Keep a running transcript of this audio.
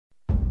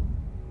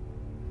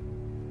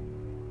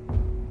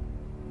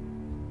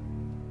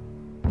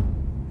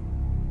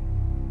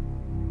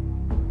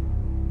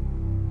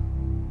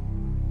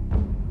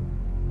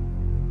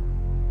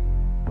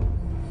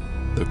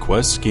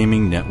Quest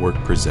Gaming Network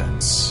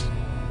presents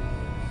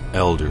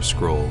Elder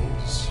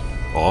Scrolls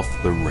Off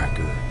the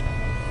Record.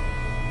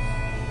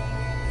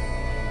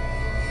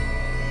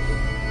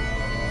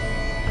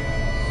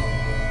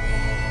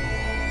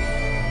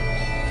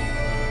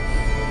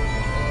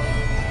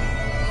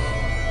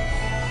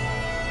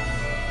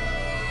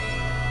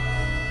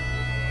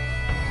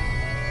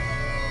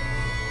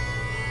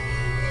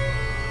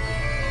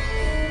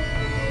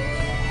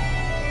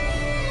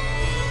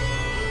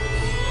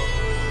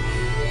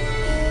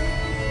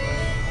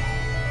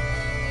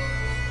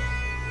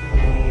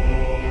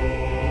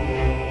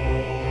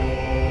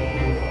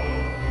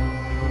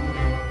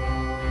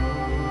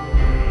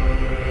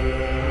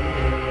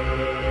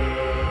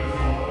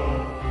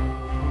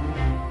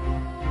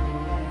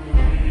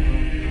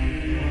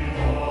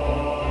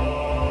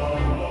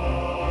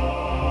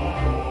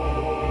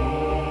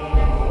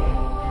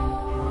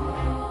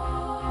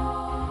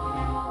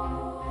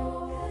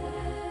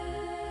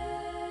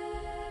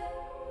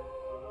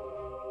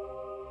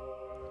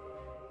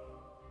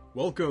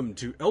 Welcome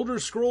to Elder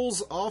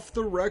Scrolls Off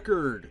the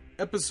Record,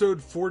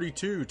 episode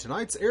 42.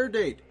 Tonight's air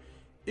date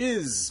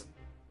is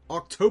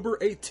October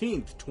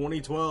 18th,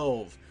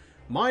 2012.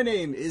 My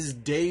name is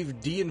Dave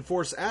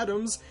D-Enforce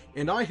Adams,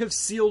 and I have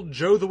sealed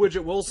Joe the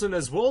Widget Wilson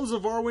as well as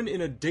Avarwin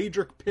in a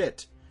Daedric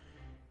pit.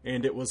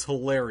 And it was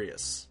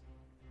hilarious.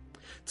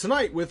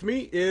 Tonight with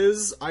me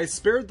is, I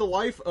spared the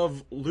life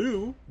of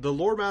Lou, the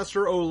Lore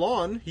Master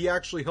Olan. He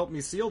actually helped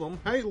me seal them.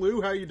 Hey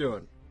Lou, how you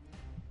doing?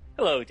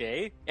 Hello,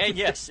 Dave. And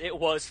yes, it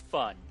was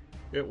fun.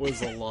 It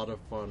was a lot of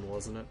fun,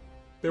 wasn't it?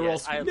 They were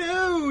all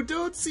no,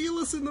 don't seal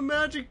us in the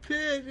magic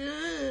pit.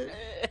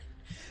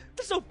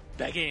 There's no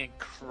begging and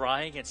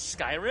crying in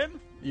Skyrim.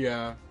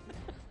 Yeah,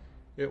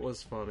 it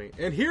was funny.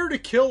 And here to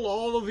kill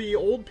all of the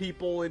old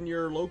people in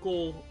your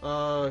local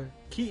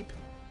keep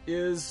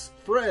is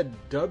Fred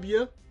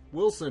W.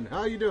 Wilson.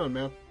 How you doing,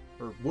 man?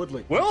 Or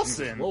Woodley.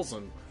 Wilson? Jesus,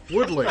 Wilson.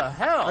 Woodley. What the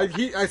hell?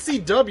 I see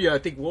W, I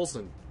think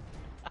Wilson.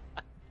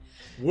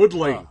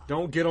 Woodley.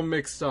 Don't get them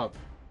mixed up.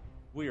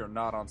 We are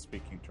not on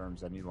speaking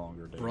terms any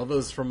longer, Dave.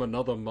 Brothers from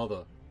another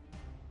mother.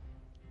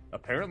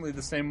 Apparently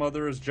the same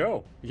mother as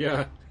Joe.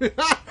 Yeah.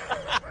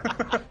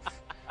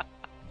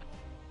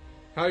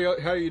 How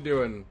you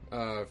doing,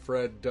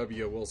 Fred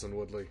W. Wilson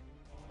Woodley?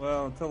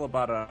 Well, until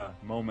about a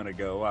moment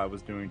ago, I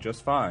was doing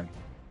just fine.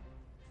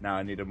 Now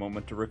I need a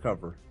moment to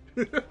recover.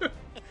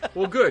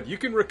 Well, good. You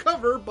can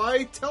recover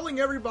by telling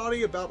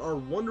everybody about our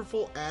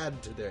wonderful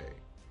ad today.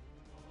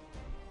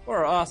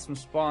 Our awesome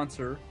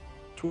sponsor,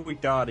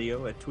 Tweaked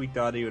Audio at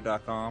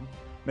tweakedaudio.com,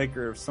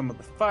 maker of some of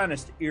the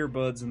finest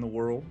earbuds in the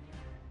world.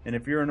 And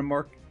if you're in the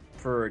market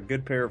for a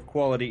good pair of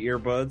quality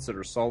earbuds that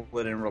are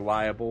solid and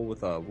reliable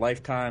with a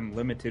lifetime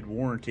limited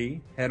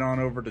warranty, head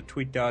on over to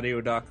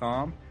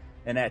tweakedaudio.com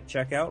and at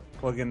checkout,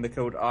 plug in the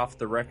code Off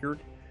the Record,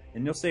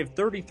 and you'll save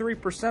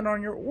 33%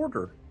 on your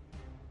order.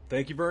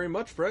 Thank you very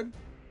much, Fred.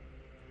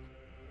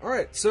 All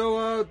right,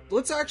 so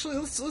let's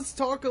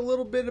talk a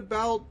little bit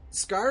about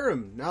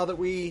Skyrim now that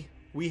we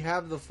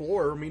have the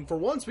floor. I mean, for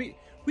once we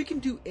can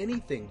do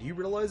anything. Do you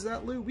realize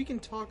that, Lou? We can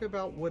talk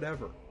about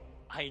whatever.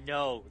 I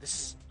know, this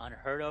is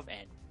unheard of,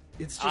 and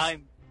it's just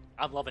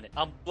I'm loving it.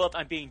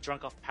 I'm being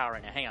drunk off power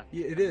right now. Hang on.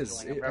 Yeah, it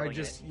is.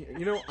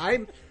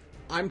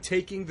 I'm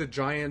taking the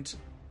giant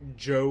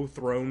Joe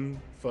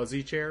throne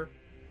fuzzy chair.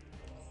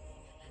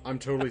 I'm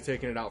totally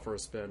taking it out for a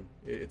spin.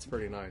 It's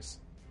pretty nice.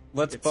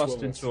 Let's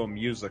bust into a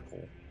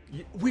musical.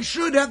 We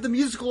should have the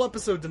musical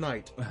episode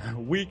tonight.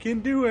 We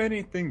can do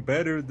anything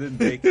better than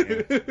they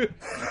can.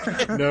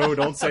 No,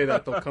 don't say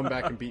that. They'll come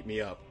back and beat me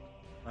up.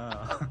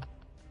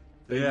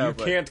 You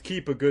can't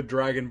keep a good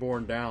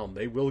Dragonborn down.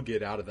 They will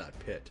get out of that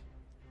pit.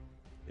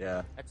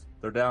 Yeah,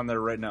 they're down there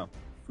right now.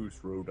 Foos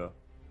Rhoda.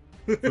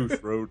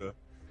 Foos Rhoda.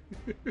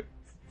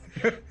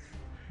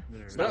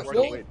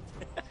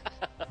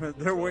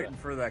 They're waiting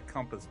for that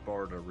compass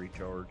bar to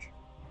recharge.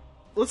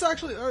 Let's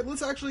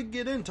actually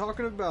get in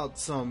talking about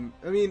some.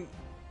 I mean,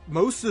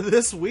 most of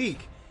this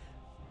week,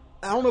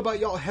 I don't know about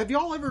y'all. Have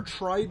y'all ever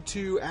tried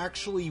to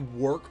actually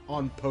work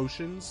on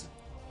potions?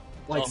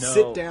 Like,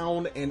 sit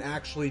down and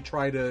actually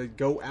try to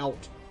go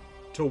out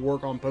to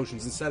work on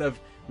potions instead of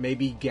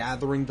maybe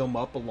gathering them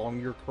up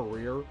along your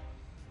career?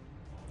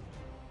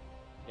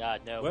 Yeah,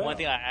 no. Well, one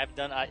thing I've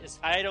done,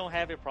 I don't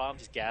have a problem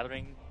just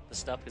gathering the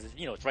stuff because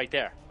it's right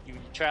there. You're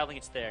traveling,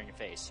 it's there in your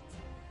face.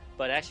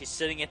 But actually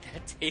sitting at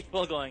that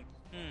table going,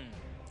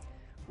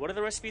 what are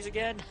the recipes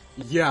again?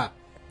 Yeah,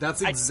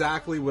 that's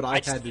exactly what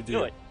I had to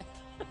do. It.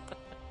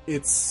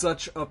 It's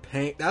such a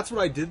pain. That's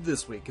what I did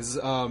this week. Because,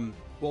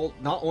 well,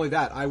 not only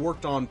that, I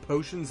worked on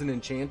potions and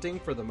enchanting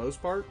for the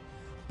most part.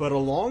 But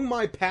along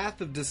my path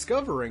of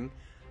discovering,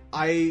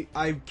 I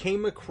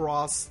came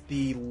across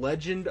the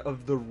Legend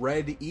of the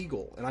Red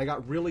Eagle. And I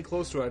got really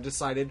close to it. I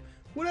decided,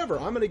 whatever,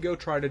 I'm going to go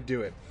try to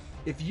do it.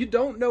 If you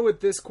don't know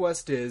what this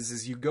quest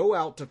is you go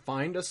out to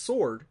find a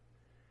sword.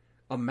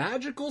 A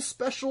magical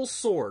special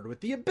sword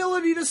with the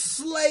ability to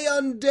slay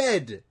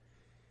undead.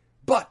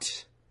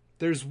 But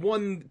there's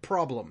one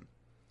problem.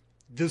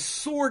 the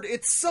sword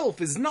itself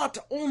is not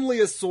only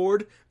a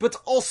sword, but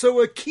also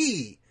a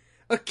key.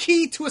 A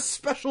key to a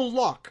special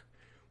lock,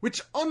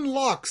 which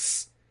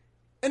unlocks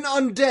an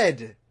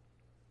undead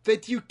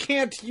that you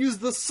can't use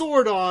the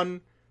sword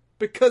on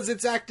because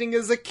it's acting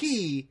as a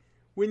key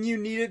when you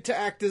need it to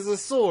act as a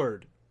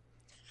sword.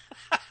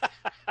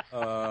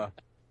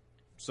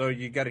 So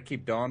you got to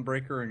keep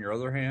Dawnbreaker in your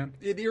other hand?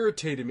 It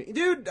irritated me.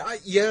 Dude,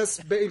 yes,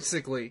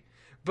 basically.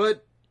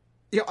 But,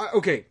 yeah,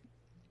 okay.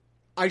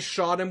 I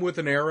shot him with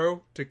an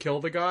arrow to kill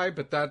the guy,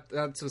 but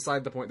that's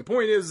beside the point. The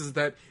point is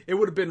that it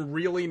would have been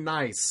really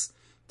nice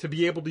to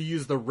be able to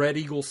use the Red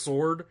Eagle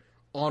sword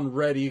on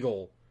Red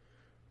Eagle.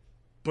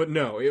 But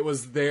no, it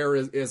was there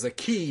as a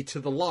key to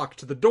the lock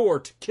to the door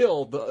to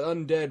kill the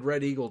undead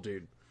Red Eagle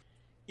dude.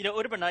 You know, it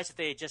would have been nice if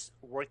they had just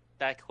worked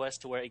that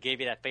quest to where it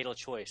gave you that fatal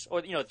choice. Or,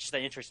 you know, just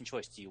that interesting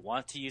choice. Do you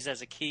want to use it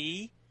as a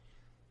key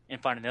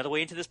and find another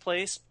way into this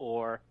place?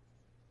 Or,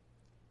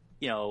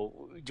 you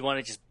know, do you want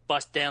to just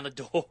bust down the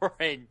door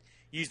and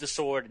use the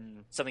sword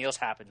and something else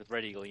happens with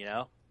Red Eagle, you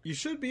know? You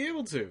should be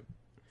able to.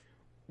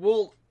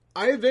 Well,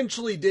 I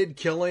eventually did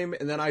kill him,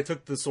 and then I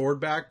took the sword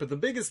back. But the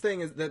biggest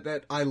thing is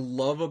that I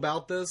love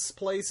about this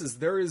place is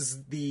there is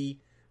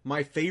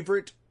my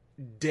favorite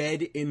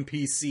dead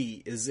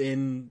NPC is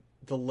in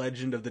The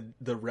Legend of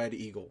the Red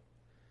Eagle.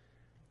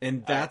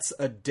 And that's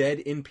a dead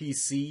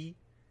NPC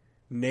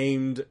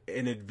named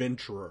an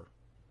adventurer.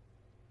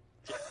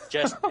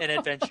 Just an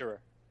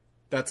adventurer.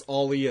 That's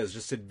all he is,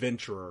 just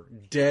adventurer.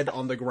 Dead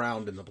on the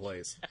ground in the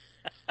place.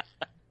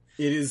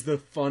 It is the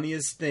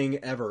funniest thing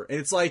ever. And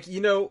it's like,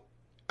 you know,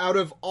 out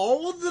of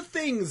all of the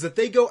things that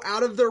they go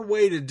out of their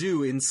way to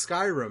do in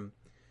Skyrim,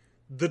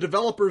 the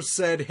developers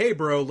said, hey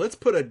bro, let's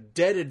put a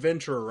dead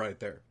adventurer right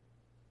there.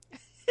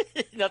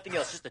 Nothing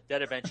else, just a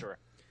dead adventurer.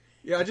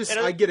 Yeah,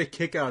 I get a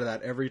kick out of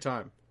that every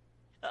time.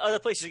 Other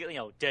places, you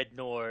know, Dead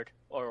Nord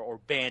or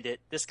Bandit.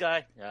 This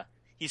guy, yeah,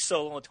 he's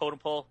so low on the totem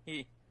pole.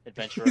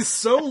 Adventurer. He's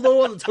so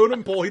low on the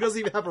totem pole, he doesn't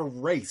even have a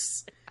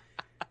race.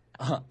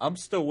 I'm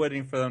still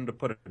waiting for them to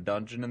put a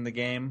dungeon in the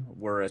game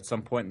where at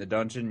some point in the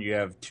dungeon you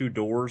have two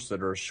doors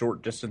that are a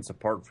short distance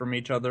apart from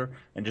each other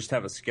and just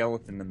have a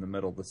skeleton in the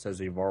middle that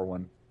says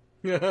Ivarwin.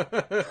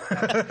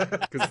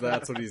 Because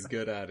that's what he's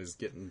good at, is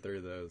getting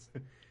through those.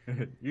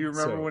 You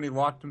remember when he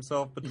locked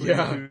himself between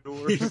the two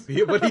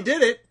doors? But he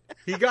did it.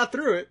 He got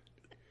through it.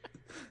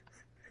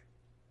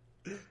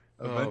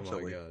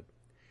 Eventually. Oh my god.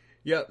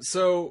 Yeah,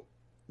 so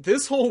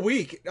this whole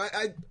week,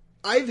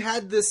 I've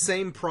had this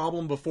same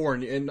problem before,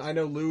 and I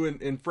know Lou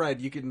and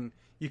Fred, you can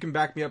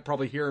back me up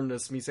probably hearing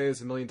me say this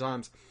a million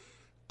times.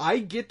 I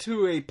get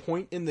to a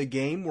point in the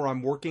game where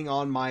I'm working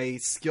on my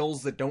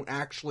skills that don't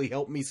actually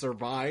help me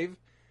survive,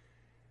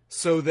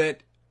 so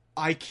that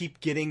I keep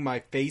getting my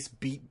face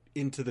beat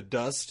into the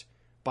dust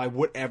by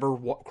whatever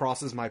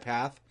crosses my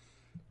path.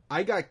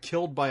 I got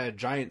killed by a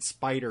giant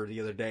spider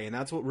the other day, and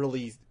that's what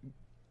really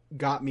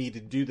got me to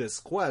do this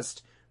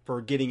quest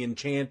for getting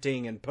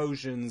enchanting and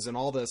potions and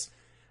all this.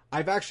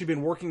 I've actually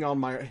been working on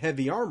my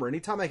heavy armor.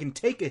 Anytime I can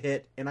take a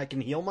hit and I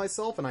can heal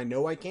myself, and I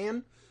know I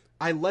can,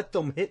 I let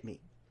them hit me.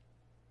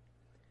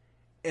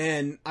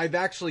 And I've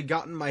actually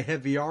gotten my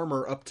heavy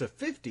armor up to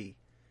 50.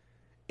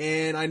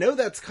 And I know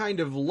that's kind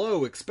of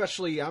low,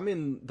 especially I'm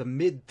in the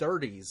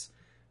mid-30s.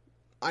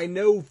 I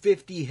know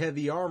 50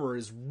 heavy armor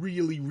is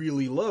really,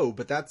 really low,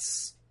 but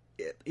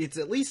it's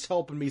at least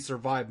helping me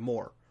survive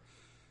more.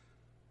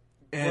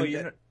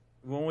 And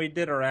when we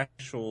did our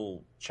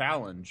actual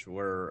challenge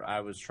where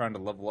I was trying to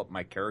level up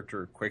my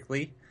character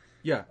quickly,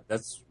 yeah,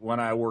 that's when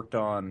I worked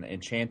on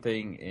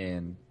enchanting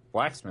and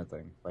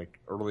blacksmithing, like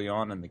early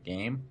on in the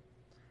game.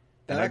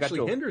 That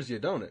actually hinders you,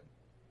 don't it?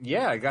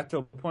 Yeah, I got to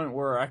a point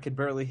where I could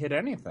barely hit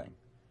anything.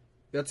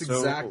 That's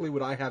exactly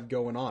what I have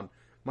going on.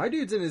 My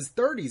dude's in his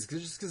 30s,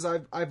 just because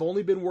I've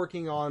only been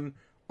working on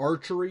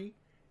archery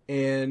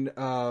and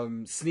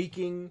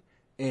sneaking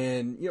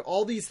and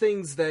all these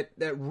things that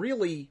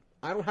really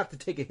I don't have to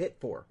take a hit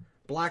for.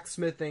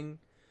 Blacksmithing.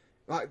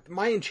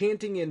 My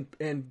enchanting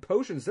and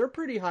potions, they're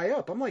pretty high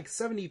up. I'm like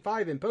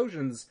 75 in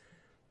potions.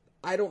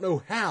 I don't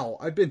know how.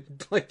 I've been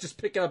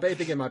just picking up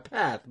anything in my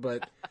path,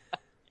 but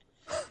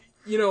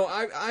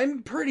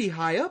I'm pretty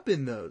high up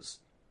in those.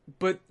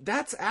 But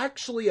that's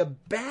actually a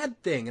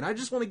bad thing, and I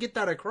just want to get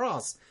that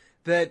across.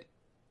 That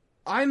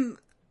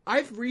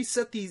I've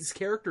reset these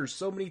characters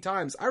so many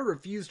times, I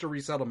refuse to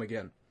reset them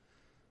again.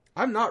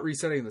 I'm not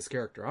resetting this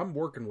character. I'm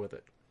working with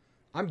it.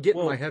 I'm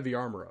getting my heavy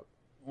armor up.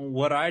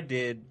 What I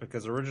did,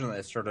 because originally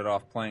I started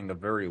off playing a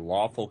very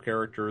lawful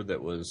character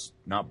that was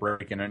not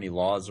breaking any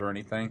laws or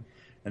anything.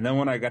 And then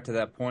when I got to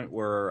that point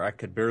where I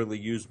could barely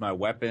use my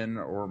weapon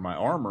or my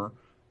armor,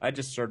 I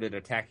just started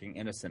attacking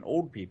innocent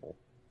old people.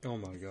 Oh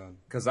my god.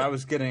 Because I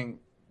was getting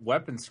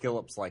weapon skill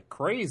ups like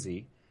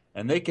crazy,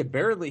 and they could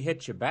barely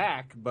hit you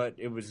back, but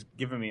it was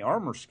giving me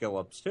armor skill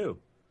ups too.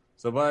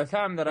 So by the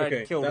time that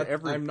I killed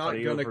everybody... I'm not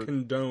going to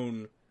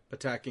condone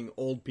attacking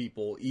old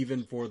people,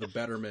 even for the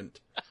betterment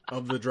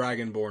of the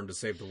Dragonborn to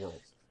save the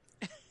world.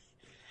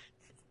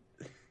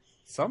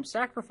 Some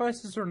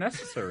sacrifices are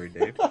necessary,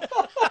 Dave.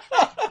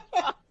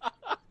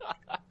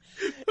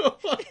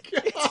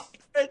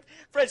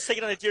 Fred's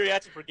taking on the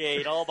geriatric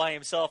brigade all by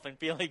himself and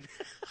feeling.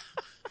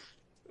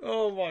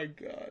 Oh my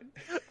god.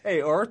 Hey,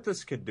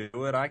 Arthas could do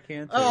it. I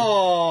can't. Too.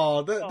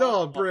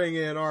 Don't bring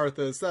in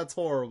Arthas. That's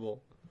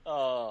horrible.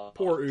 Poor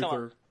come Uther.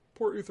 on.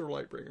 Poor Uther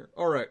Lightbringer.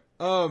 All right.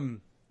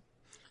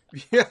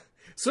 Yeah.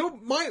 So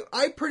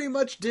I pretty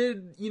much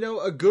did,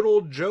 a good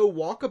old Joe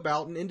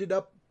walkabout and ended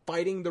up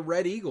fighting the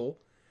Red Eagle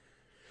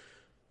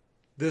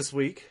this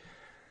week.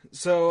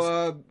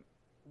 So,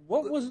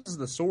 what was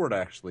the sword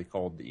actually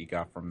called that you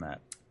got from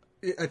that?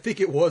 I think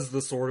it was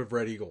the Sword of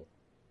Red Eagle.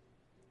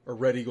 Or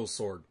Red Eagle's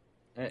sword.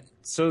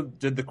 So,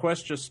 did the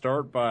quest just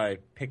start by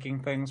picking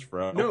things for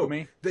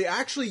alchemy? No, they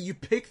actually, you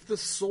pick the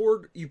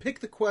sword, you pick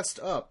the quest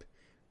up.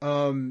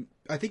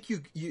 I think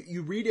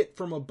you read it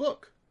from a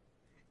book.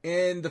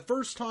 And the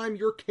first time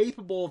you're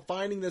capable of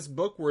finding this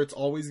book where it's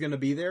always going to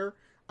be there,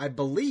 I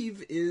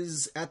believe,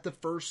 is at the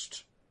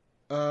first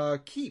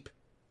keep.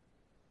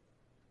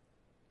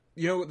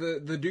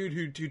 The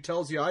dude who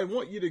tells you, I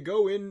want you to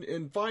go in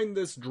and find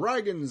this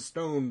dragon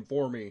stone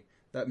for me.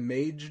 That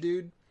mage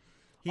dude.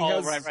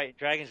 Right.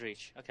 Dragon's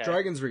Reach. Okay.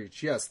 Dragon's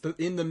Reach, yes.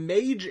 In the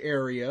mage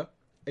area,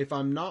 if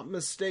I'm not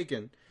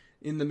mistaken,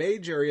 in the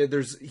mage area,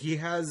 he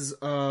has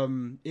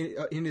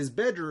in his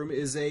bedroom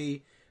is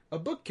a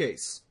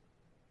bookcase,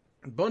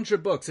 a bunch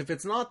of books. If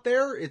it's not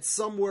there, it's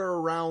somewhere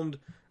around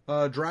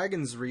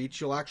Dragon's Reach.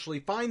 You'll actually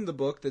find the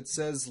book that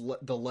says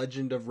The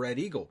Legend of Red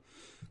Eagle,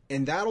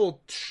 and that'll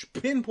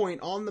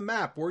pinpoint on the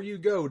map where you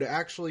go to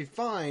actually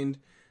find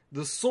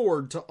the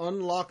sword to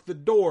unlock the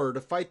door to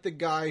fight the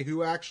guy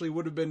who actually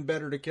would have been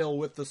better to kill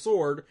with the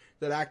sword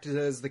that acted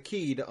as the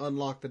key to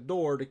unlock the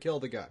door to kill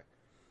the guy.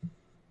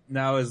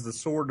 Now, is the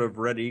sword of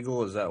Red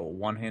Eagle, is that a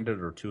one-handed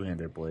or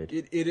two-handed blade?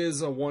 It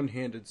is a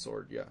one-handed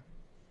sword, yeah.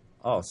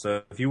 Oh,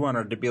 so if you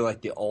wanted to be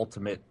like the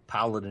ultimate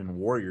paladin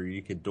warrior,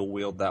 you could dual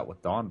wield that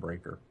with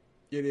Dawnbreaker.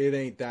 It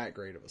ain't that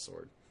great of a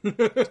sword.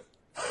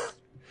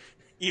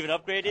 Even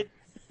upgraded?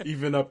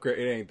 Even upgrade,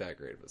 it ain't that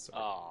great of a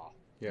sword. Oh.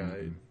 Yeah,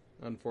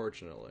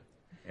 unfortunately.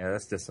 Yeah,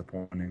 that's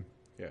disappointing.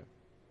 Yeah.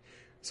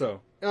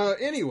 So,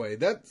 anyway,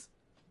 that's...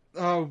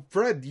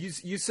 Fred,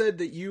 you said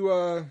that you,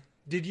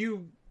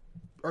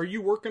 are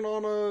you working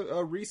on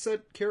a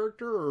reset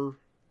character, or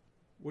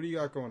what do you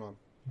got going on?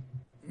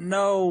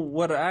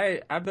 No,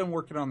 I've been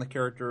working on the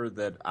character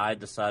that I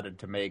decided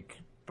to make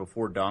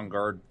before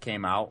Dawnguard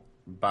came out,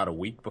 about a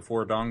week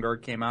before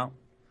Dawnguard came out.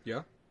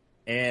 Yeah.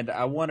 And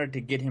I wanted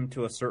to get him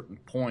to a certain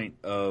point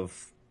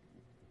of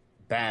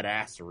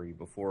badassery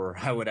before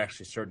I would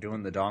actually start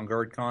doing the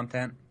Dawnguard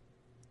content.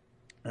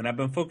 And I've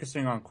been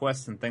focusing on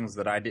quests and things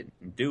that I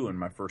didn't do in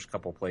my first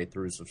couple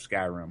playthroughs of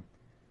Skyrim.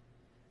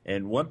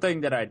 And one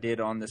thing that I did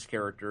on this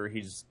character,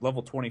 he's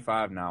level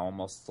 25 now,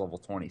 almost level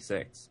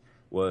 26,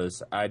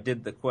 was I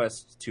did the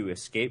quest to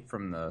escape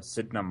from the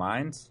Sidna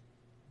Mines,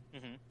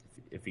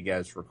 if you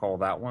guys recall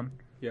that one.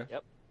 Yeah.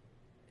 Yep.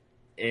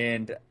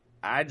 And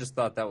I just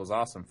thought that was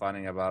awesome,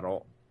 finding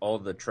about all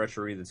the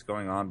treachery that's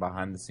going on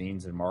behind the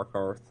scenes in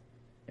Markarth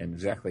and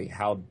exactly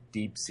how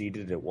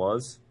deep-seated it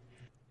was.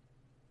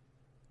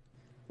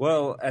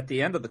 Well, at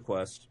the end of the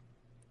quest,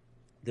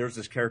 there's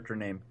this character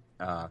named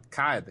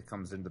Kai that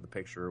comes into the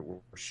picture, where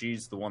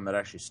she's the one that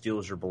actually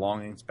steals your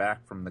belongings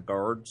back from the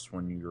guards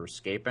when you're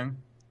escaping.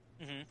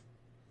 Mm-hmm.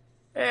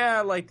 Yeah,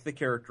 I liked the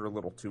character a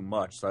little too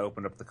much, so I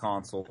opened up the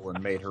console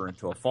and made her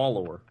into a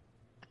follower.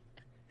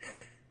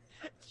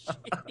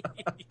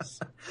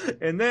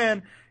 And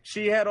then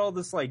she had all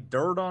this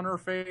dirt on her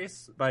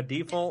face by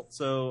default,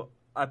 so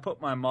I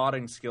put my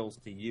modding skills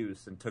to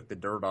use and took the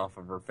dirt off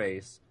of her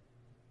face.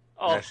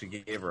 And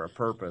actually gave her a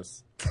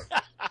purpose.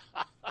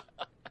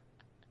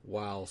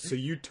 Wow, so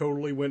you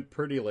totally went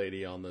pretty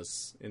lady on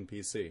this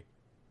NPC.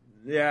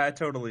 Yeah, I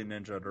totally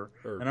ninja'd her.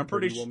 And I'm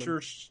pretty woman.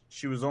 sure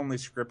she was only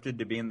scripted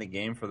to be in the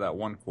game for that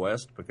one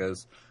quest,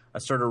 because I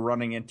started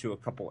running into a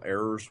couple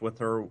errors with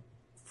her.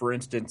 For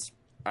instance,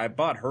 I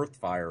bought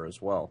Hearthfire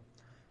as well,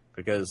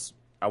 because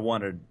I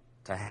wanted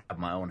to have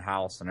my own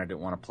house, and I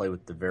didn't want to play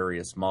with the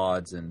various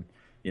mods and,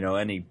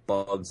 any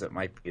bugs that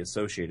might be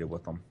associated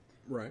with them.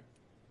 Right.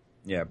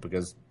 Yeah,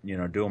 because,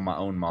 doing my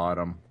own mod,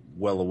 I'm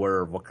well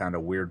aware of what kind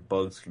of weird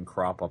bugs can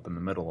crop up in the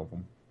middle of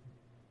them.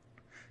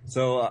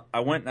 So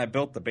I went and I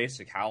built the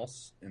basic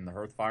house in the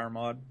Hearthfire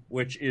mod,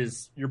 which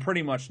is, you're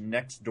pretty much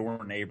next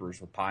door neighbors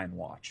with Pine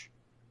Watch.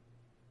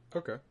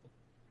 Okay.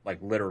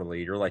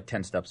 Literally, you're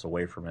 10 steps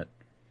away from it.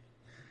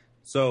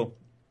 So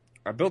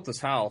I built this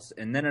house,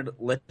 and then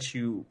it lets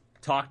you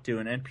talk to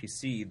an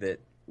NPC that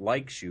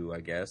likes you,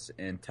 I guess,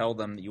 and tell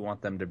them that you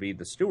want them to be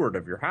the steward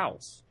of your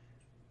house.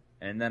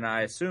 And then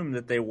I assume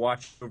that they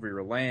watch over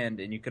your land,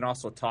 and you can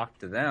also talk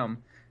to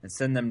them and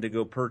send them to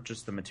go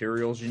purchase the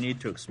materials you need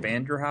to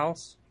expand your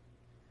house.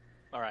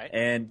 All right.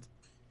 And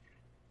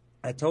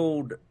I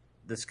told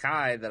this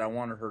Kai that I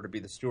wanted her to be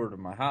the steward of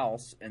my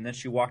house, and then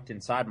she walked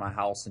inside my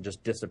house and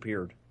just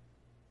disappeared.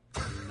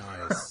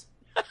 Nice.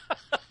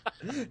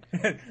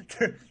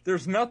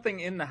 There's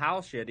nothing in the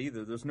house yet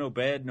either. There's no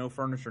bed, no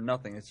furniture,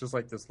 nothing. It's just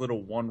this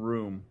little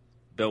one-room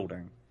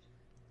building.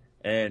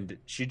 And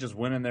she just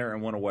went in there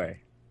and went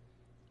away.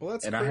 Well,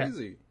 that's and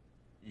crazy.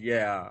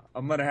 Yeah,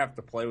 I'm gonna have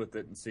to play with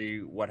it and see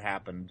what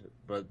happened.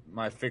 But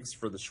my fix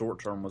for the short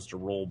term was to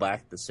roll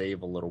back the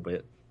save a little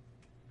bit.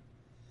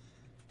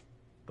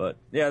 But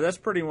yeah, that's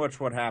pretty much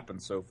what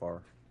happened so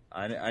far.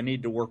 I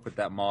need to work with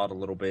that mod a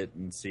little bit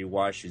and see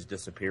why she's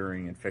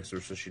disappearing and fix her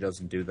so she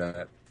doesn't do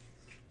that.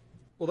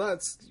 Well,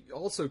 that's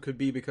also could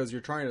be because you're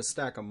trying to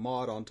stack a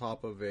mod on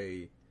top of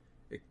a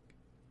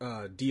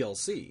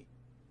DLC,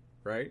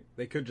 right?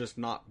 They could just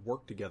not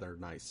work together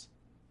nice.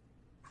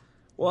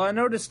 Well, I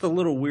noticed a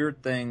little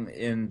weird thing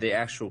in the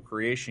actual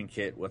creation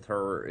kit with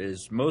her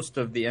is most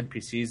of the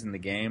NPCs in the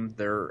game,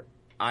 their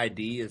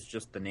ID is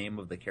just the name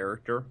of the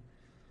character.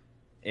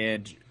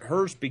 And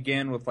hers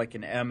began with like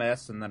an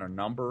MS and then a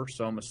number,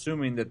 so I'm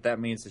assuming that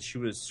means that she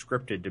was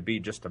scripted to be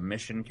just a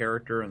mission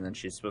character and then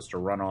she's supposed to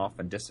run off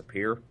and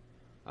disappear.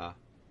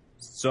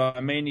 So I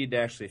may need to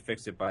actually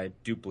fix it by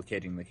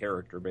duplicating the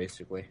character,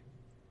 basically.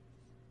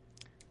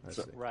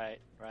 Right,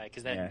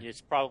 because then it's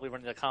probably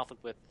running a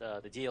conflict with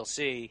the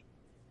DLC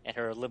and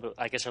her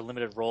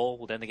limited role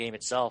within the game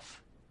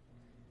itself.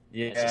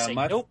 Yeah, say,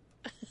 nope.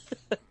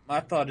 My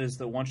thought is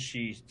that once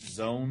she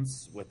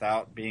zones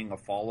without being a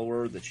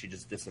follower, that she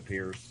just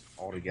disappears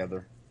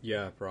altogether.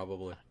 Yeah,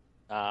 probably.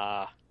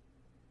 Yeah,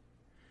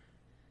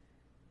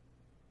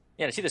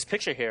 to see this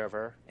picture here of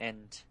her,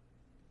 and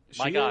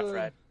God,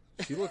 Fred.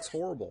 She looks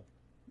horrible.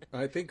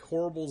 I think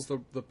horrible's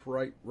the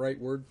right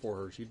word for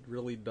her. She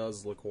really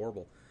does look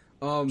horrible.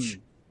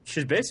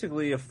 She's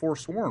basically a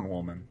Forsworn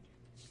woman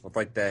with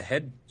like the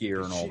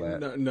headgear and all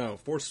that. No,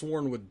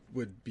 Forsworn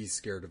would be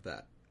scared of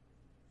that.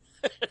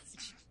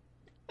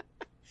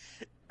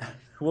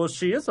 Well,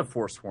 she is a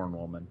Forsworn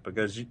woman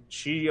because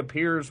she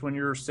appears when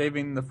you're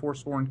saving the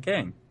Forsworn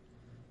king.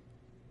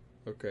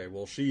 Okay,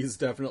 well, she's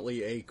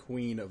definitely a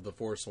queen of the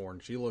Forsworn.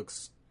 She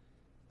looks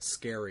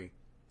scary.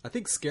 I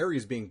think scary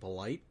is being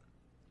polite.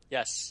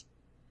 Yes,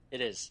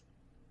 it is.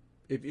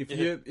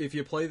 If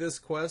you play this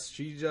quest,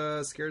 she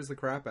scares the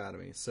crap out of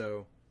me.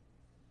 So,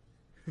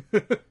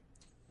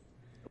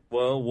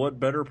 well, what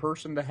better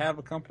person to have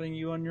accompanying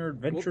you on your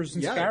adventures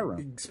in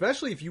Skyrim?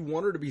 Especially if you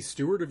want her to be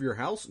steward of your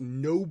house,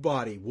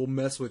 nobody will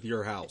mess with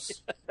your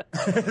house.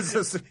 It's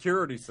a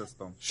security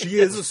system. She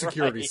is a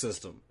security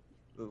system.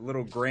 The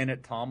little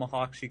granite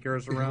tomahawk she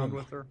carries around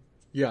with her.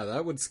 Yeah,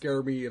 that would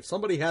scare me. If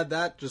somebody had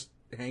that just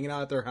hanging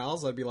out at their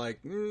house, I'd be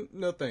like,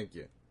 no, thank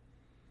you.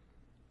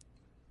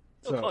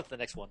 We'll call it the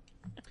next one.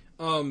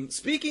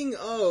 Speaking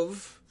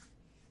of,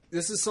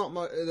 this is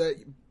something that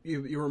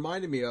you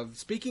reminded me of.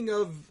 Speaking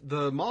of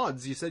the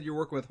mods, you said you're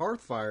working with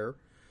Hearthfire,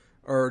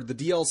 or the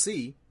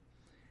DLC.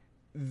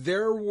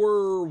 There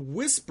were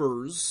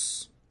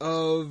whispers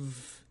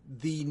of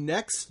the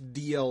next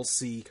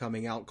DLC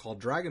coming out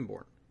called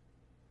Dragonborn.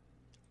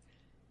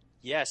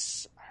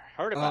 Yes,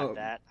 I heard about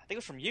that. I think it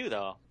was from you,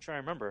 though. I'm trying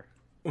to remember.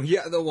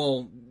 Yeah,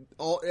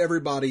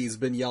 everybody's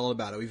been yelling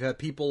about it. We've had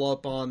people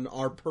up on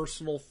our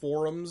personal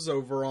forums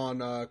over on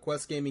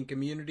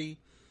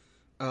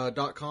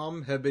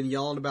questgamingcommunity.com have been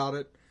yelling about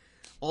it.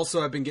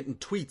 Also, I've been getting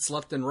tweets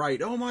left and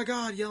right. Oh my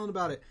god, yelling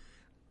about it.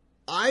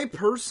 I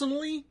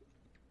personally,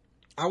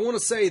 I want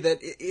to say that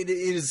it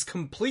is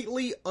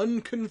completely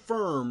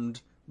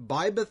unconfirmed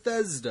by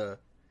Bethesda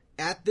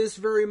at this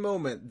very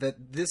moment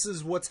that this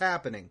is what's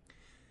happening.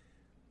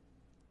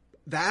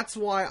 That's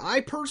why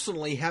I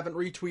personally haven't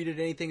retweeted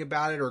anything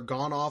about it or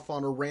gone off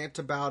on a rant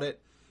about it,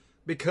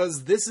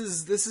 because this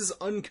is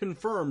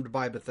unconfirmed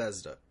by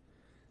Bethesda.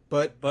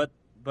 But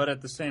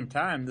at the same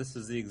time, this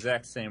is the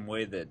exact same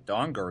way that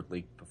Dawnguard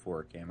leaked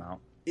before it came out.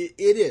 It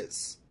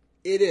is.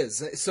 It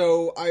is.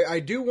 So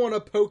I do want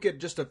to poke at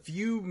just a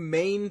few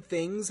main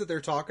things that they're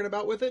talking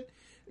about with it.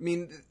 I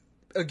mean,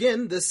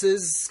 again, this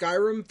is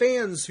Skyrim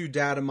fans who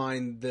data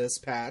mined this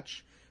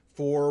patch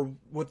for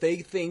what they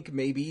think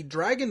may be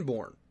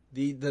Dragonborn.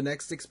 The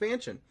next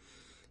expansion.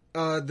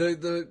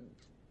 The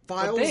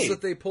files that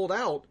they pulled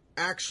out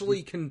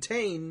actually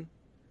contain...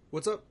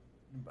 What's up?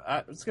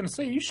 I was going to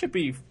say, you should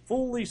be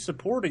fully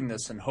supporting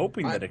this and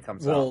hoping that it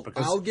comes out.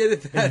 Because... I'll get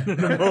at that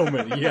in a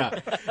moment, yeah.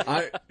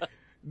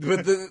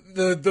 But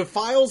the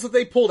files that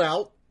they pulled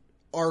out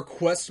are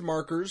quest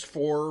markers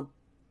for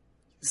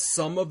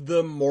some of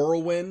the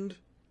Morrowind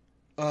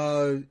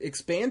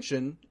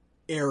expansion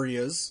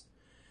areas.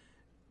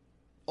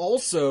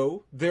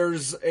 Also,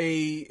 there's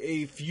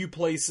a few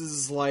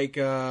places like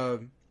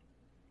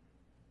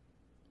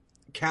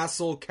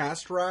Castle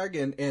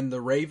Castrag and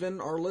the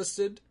Raven are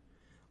listed,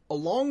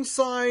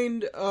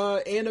 alongside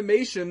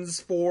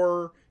animations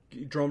for...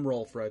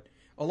 Drumroll, Fred.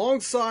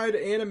 Alongside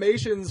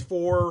animations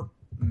for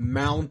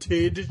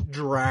mounted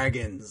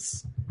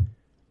dragons.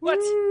 What?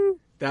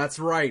 That's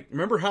right.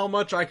 Remember how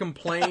much I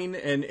complain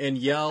and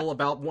yell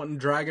about wanting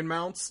dragon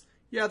mounts?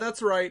 Yeah,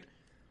 that's right.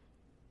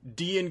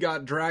 Dean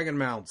got dragon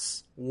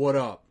mounts. What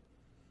up?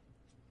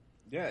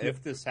 Yeah,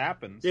 if this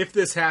happens. If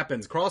this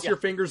happens. Cross your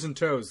fingers and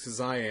toes,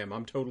 because I am.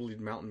 I'm totally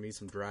mounting me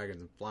some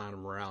dragons and flying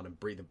them around and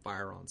breathing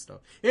fire on stuff.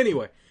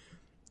 Anyway,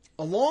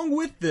 along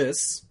with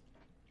this,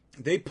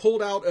 they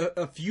pulled out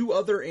a few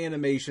other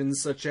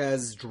animations, such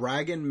as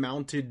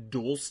dragon-mounted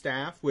dual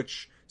staff,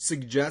 which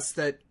suggests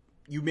that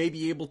you may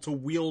be able to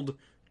wield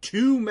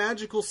 2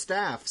 magical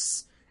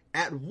staffs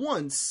at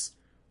once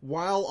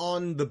while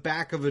on the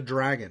back of a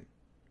dragon.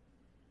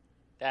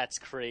 That's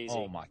crazy.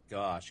 Oh my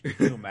gosh, can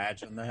you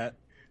imagine that?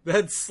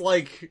 That's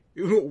like,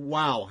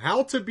 wow,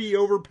 how to be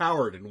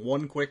overpowered in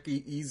one quick,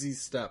 easy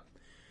step.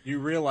 You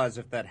realize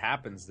if that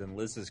happens, then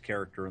Liz's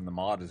character in the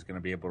mod is going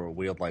to be able to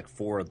wield like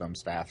 4 of them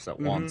staffs at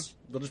once.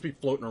 They'll just be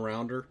floating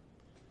around her.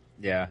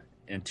 Yeah,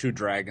 and 2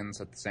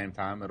 dragons at the same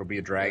time. It'll be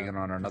a dragon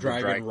on another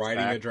dragon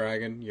riding back. a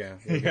dragon. Yeah,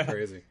 it'll be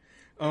crazy.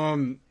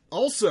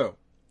 Also,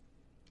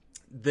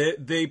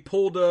 they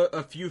pulled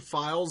a few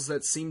files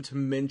that seem to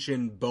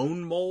mention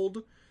Bone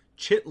Mold,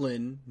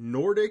 Chitlin,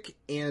 Nordic,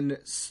 and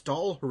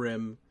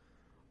Stalhrim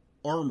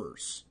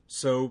armors.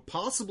 So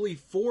possibly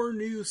 4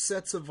 new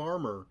sets of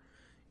armor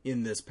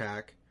in this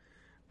pack.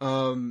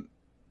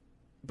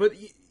 But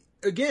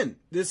again,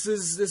 this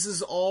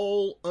is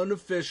all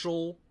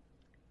unofficial.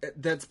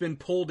 That's been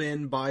pulled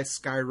in by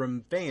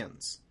Skyrim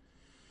fans.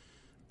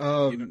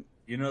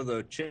 You know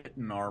the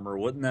chitin armor,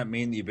 wouldn't that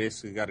mean you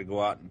basically got to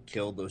go out and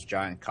kill those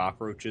giant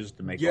cockroaches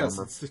to make armor?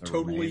 Yes, it's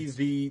totally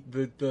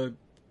the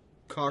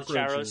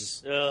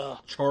cockroaches.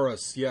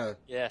 Chaurus, yeah.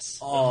 Yes.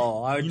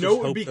 Oh, I just know what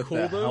would hope be that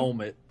cool,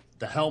 though?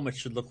 the helmet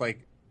should look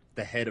like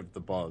the head of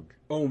the bug.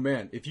 Oh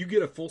man, if you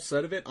get a full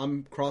set of it,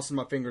 I'm crossing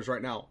my fingers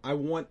right now. I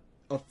want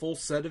a full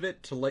set of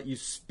it to let you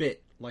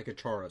spit like a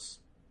Chaurus.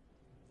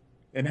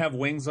 And have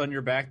wings on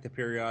your back to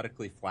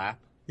periodically flap.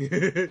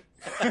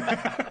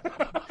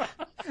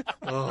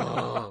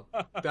 Oh,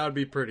 that would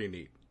be pretty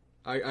neat.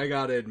 I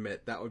gotta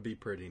admit, that would be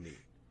pretty neat.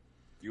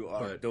 You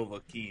are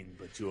Dovahkiin,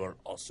 but you are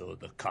also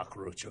the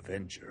Cockroach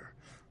Avenger.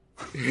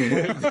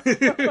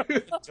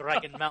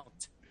 Dragon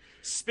mount,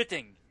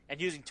 spitting, and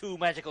using 2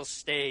 magical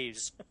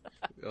staves.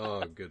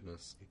 Oh,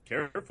 goodness.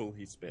 Careful,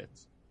 he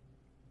spits.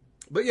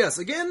 But yes,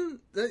 again,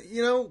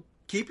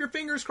 keep your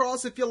fingers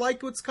crossed if you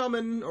like what's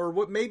coming, or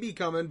what may be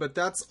coming, but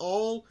that's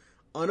all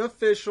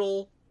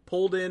unofficial,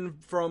 pulled in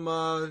from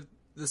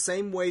the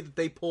same way that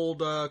they pulled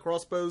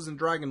crossbows and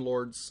dragon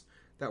lords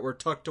that were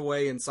tucked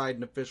away inside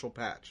an official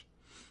patch.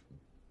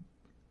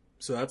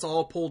 So that's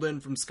all pulled in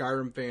from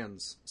Skyrim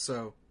fans.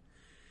 So,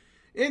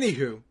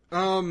 anywho,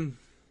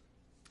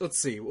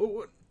 let's see.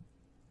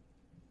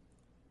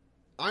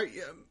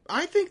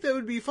 I think that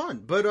would be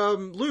fun. But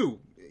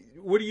Lou,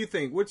 what do you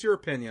think? What's your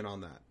opinion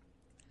on that?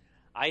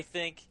 I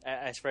think,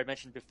 as Fred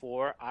mentioned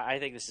before, I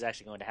think this is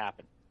actually going to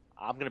happen.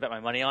 I'm going to bet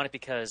my money on it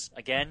because,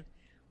 again,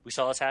 we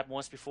saw this happen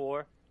once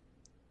before.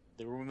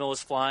 The rumor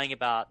was flying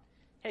about,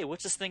 hey,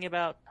 what's this thing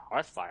about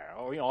Hearthfire?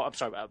 Or, I'm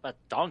sorry, about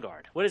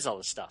Dawnguard. What is all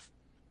this stuff?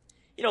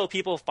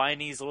 People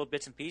find these little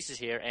bits and pieces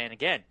here, and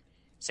again,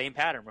 same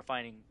pattern. We're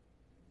finding,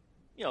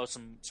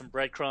 some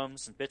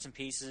breadcrumbs and bits and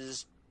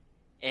pieces,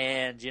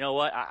 and you know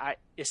what?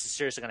 This is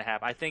seriously going to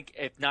happen. I think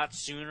if not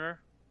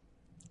sooner,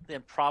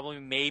 then probably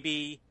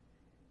maybe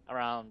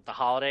around the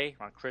holiday,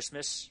 around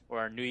Christmas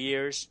or New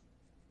Year's,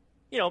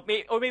 or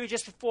maybe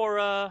just before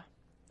a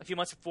few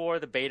months before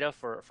the beta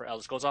for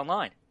Elder Scrolls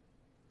Online.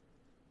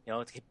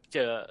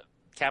 To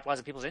capitalize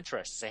on people's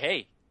interest. Say,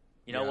 hey,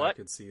 you know what?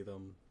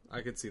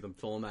 I could see them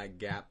filling that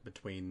gap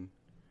between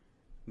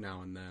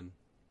now and then.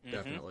 Mm-hmm.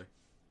 Definitely.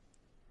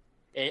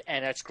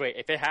 And that's great.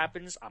 If it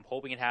happens, I'm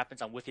hoping it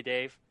happens. I'm with you,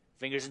 Dave.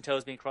 Fingers and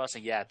toes being crossed.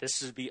 And yeah, this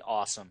would be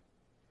awesome.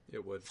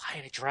 It would.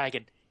 Flying a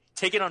dragon.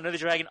 Taking on another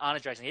dragon on a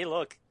dragon. Hey,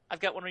 look, I've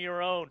got one of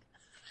your own.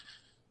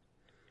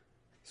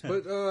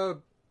 But,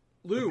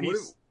 Lou,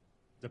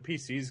 the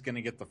PC is going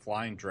to get the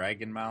flying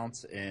dragon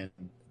mounts, and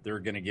they're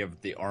going to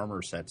give the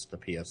armor sets to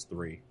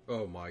PS3.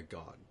 Oh my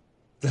god.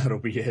 That'll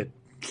be it.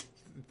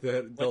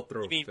 They'll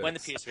throw. You mean when the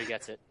PS3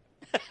 gets it?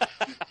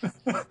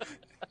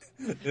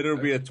 It'll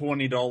be a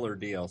 $20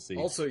 DLC.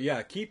 Also,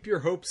 yeah, keep your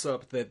hopes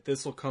up that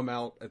this will come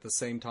out at the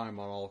same time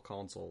on all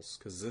consoles,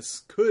 because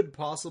this could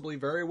possibly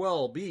very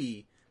well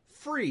be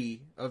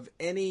free of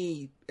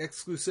any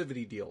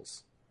exclusivity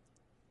deals.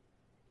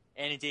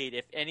 And indeed,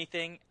 if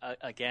anything,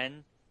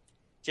 again,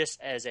 just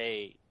as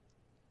a,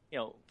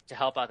 to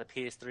help out the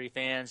PS3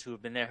 fans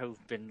who've been there,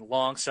 who've been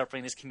long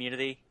suffering this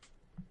community,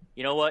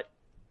 you know what?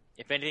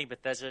 If anything,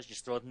 Bethesda,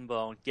 just throw them a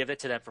bone, give it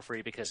to them for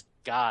free, because,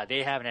 God,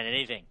 they haven't had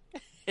anything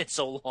in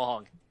so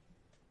long.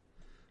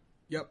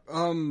 Yep.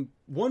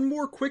 One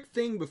more quick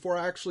thing before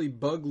I actually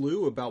bug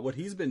Lou about what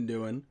he's been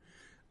doing.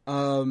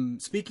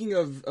 Speaking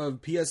of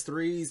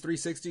PS3s,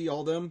 360,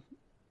 all them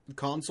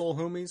console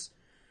homies,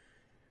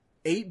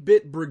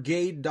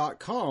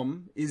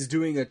 8bitbrigade.com is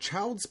doing a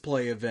Child's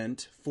Play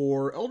event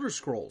for Elder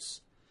Scrolls.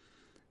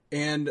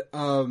 And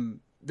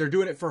they're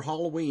doing it for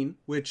Halloween,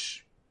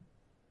 which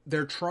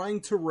they're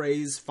trying to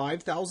raise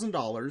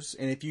 $5,000.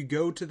 And if you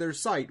go to their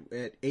site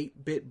at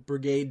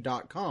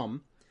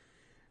 8bitbrigade.com,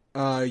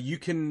 you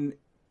can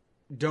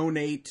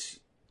donate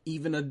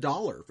even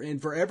 $1.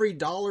 And for every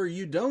dollar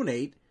you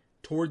donate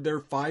toward their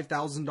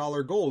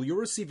 $5,000 goal, you'll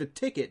receive a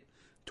ticket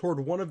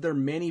toward one of their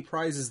many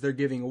prizes they're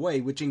giving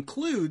away, which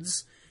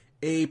includes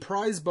a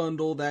prize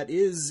bundle that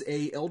is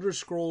a Elder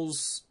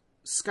Scrolls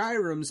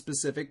Skyrim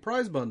specific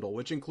prize bundle,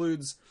 which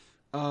includes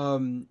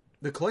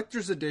the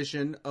collector's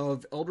edition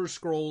of Elder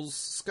Scrolls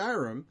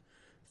Skyrim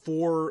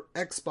for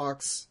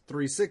Xbox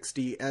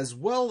 360, as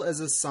well as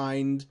a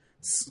signed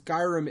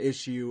Skyrim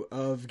issue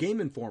of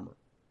Game Informer.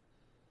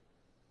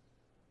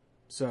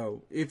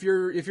 So if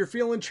you're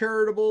feeling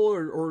charitable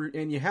or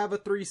and you have a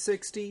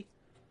 360,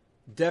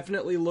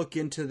 definitely look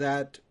into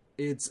that.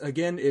 It's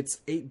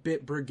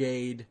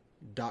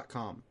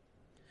 8bitbrigade.com.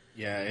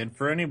 Yeah, and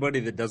for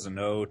anybody that doesn't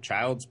know,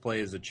 Child's Play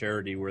is a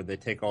charity where they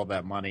take all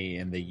that money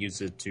and they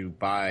use it to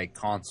buy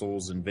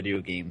consoles and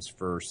video games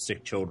for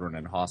sick children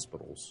in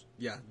hospitals.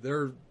 Yeah,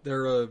 they're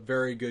a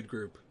very good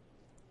group.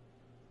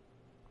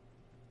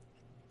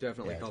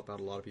 Definitely help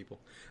out a lot of people.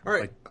 All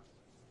right.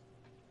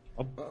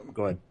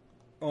 Go ahead.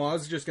 Oh, I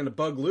was just going to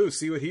bug Lou,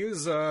 see what he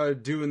was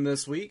doing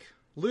this week.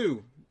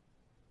 Lou.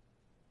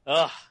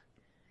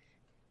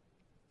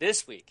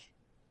 This week,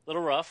 a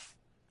little rough.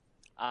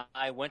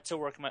 I went to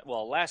work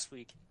last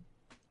week,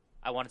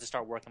 I wanted to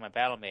start working my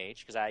Battle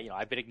Mage because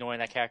I've been ignoring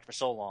that character for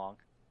so long.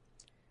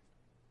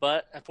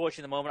 But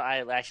unfortunately, the moment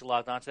I actually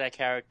logged onto that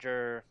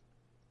character,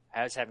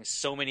 I was having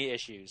so many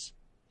issues.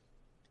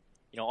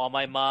 All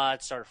my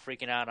mods started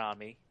freaking out on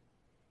me,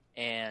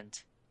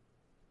 and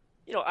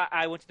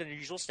I went through the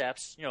usual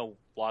steps.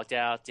 Logged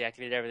out,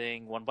 deactivated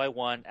everything one by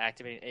one,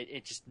 activated.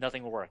 It just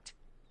nothing worked.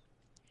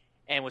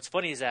 And what's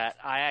funny is that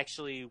I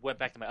actually went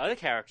back to my other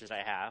characters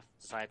I have,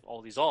 so I have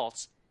all these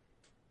alts,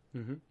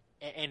 and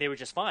they were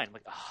just fine. I'm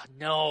like, oh,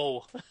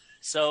 no.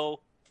 So,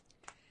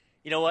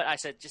 you know what? I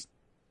said, just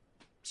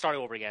start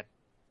over again.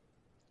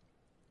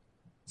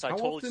 So I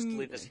totally just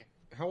deleted this.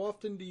 How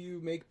often do you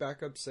make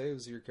backup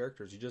saves of your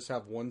characters? You just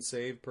have one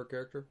save per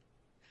character?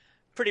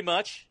 Pretty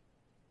much.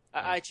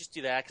 I just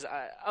do that, because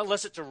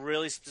unless it's a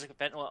really specific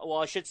event. Well,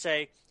 I should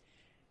say,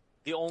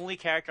 the only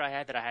character I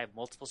have that I have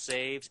multiple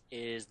saves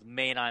is the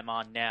main I'm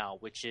on now,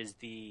 which is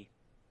the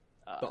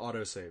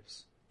auto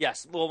saves.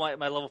 Yes, well, my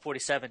level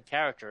 47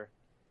 character,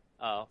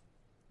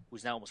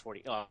 who's now almost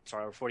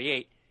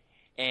 48,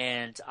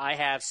 and I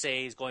have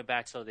saves going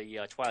back to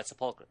the Twilight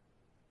Sepulchre.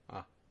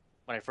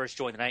 When I first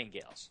joined the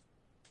Nightingales.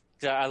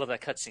 Because I love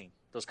that cutscene,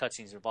 those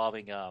cutscenes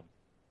involving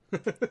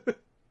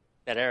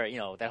that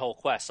area, that whole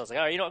quest. So I was like,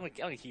 all right, I'm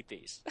going to keep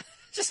these.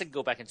 Just to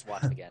go back and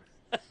watch them again.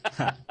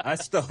 I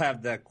still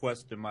have that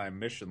quest in my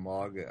mission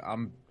log.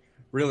 I'm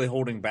really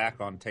holding back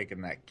on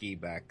taking that key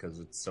back because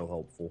it's so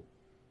helpful.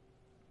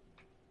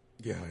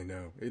 Yeah, I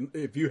know.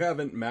 If you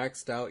haven't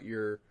maxed out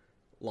your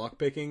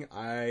lockpicking,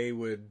 I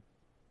would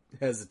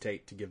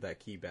hesitate to give that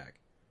key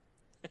back.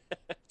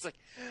 It's like,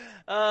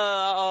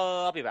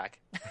 I'll be back.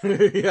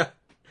 Yeah.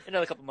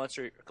 Another couple months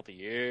or a couple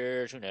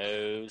years, who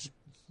knows?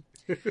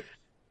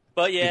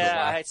 But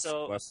yeah,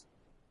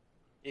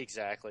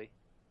 exactly.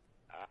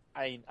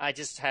 I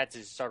just had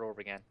to start over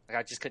again.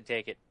 I just couldn't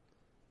take it.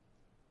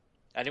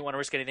 I didn't want to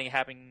risk anything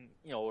happening,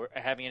 or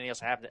having anything else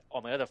happen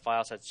on my other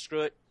files. So I said,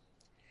 screw it.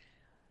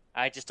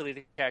 I just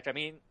deleted the character. I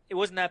mean, it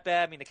wasn't that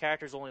bad. I mean, the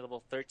character's only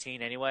level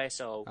 13 anyway,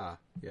 so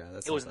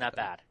it wasn't that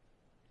bad.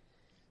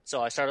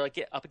 So I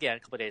started up again a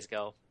couple of days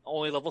ago.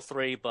 Only level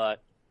 3,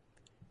 but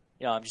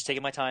I'm just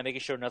taking my time,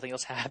 making sure nothing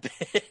else happens.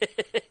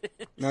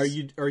 Now,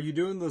 are you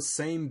doing the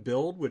same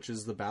build, which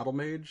is the Battle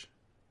Mage?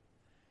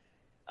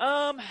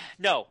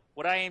 No.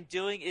 What I am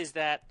doing is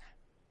that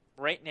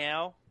right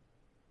now,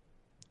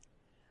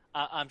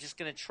 I'm just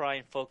going to try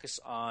and focus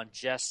on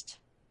just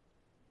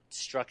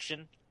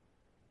destruction.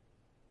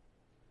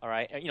 All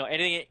right,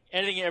 anything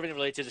and everything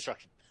related to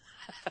destruction,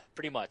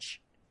 pretty much.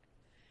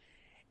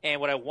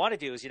 And what I want to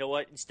do is,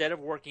 instead of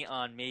working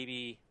on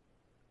maybe,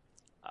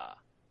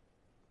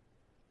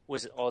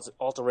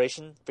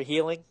 alteration for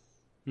healing?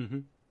 Mm-hmm.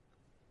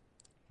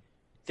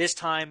 This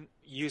time,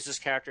 use this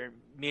character and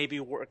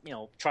maybe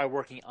try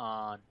working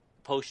on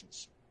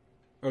potions.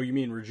 Oh, you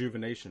mean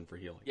rejuvenation for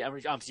healing? Yeah,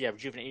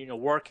 rejuvenate.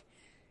 Work.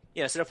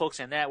 Instead of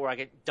focusing on that, where I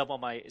get double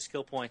my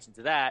skill points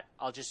into that,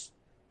 I'll just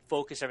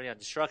focus everything on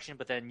destruction,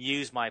 but then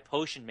use my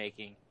potion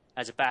making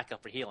as a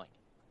backup for healing.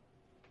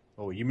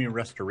 Oh, you mean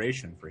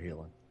restoration for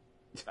healing?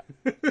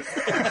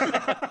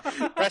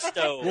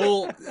 Presto.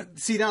 Well,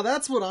 see, now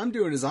that's what I'm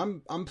doing. Is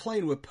I'm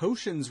playing with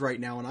potions right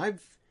now, and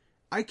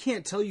I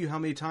can't tell you how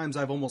many times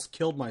I've almost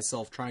killed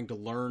myself trying to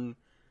learn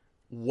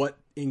what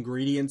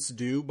ingredients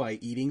do by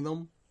eating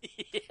them.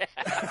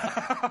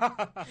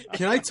 Yeah.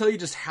 Can I tell you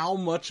just how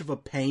much of a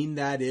pain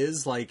that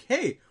is? Like,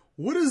 hey,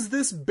 what does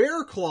this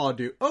bear claw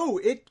do? Oh,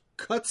 it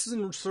cuts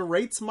and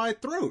serrates my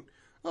throat.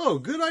 Oh,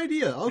 good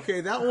idea.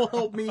 Okay, that will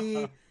help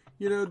me,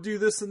 do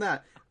this and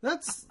that.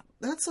 That's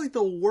like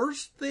the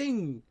worst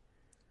thing.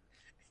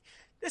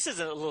 This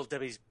isn't a little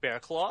Debbie's bear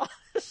claw.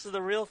 This is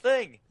the real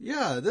thing.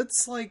 Yeah,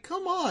 that's like,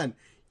 come on.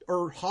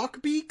 Or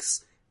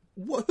hawkbeaks?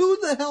 Who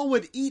the hell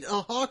would eat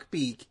a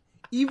hawkbeak,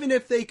 even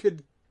if they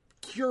could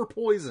cure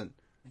poison?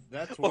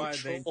 That's why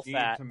they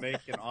need to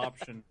make an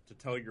option to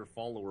tell your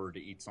follower to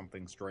eat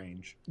something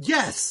strange.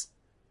 Yes!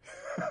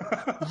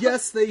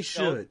 Yes, they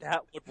should.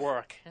 That would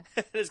work.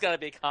 There's got to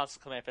be a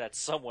console command for that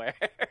somewhere.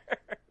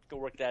 Go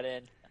work that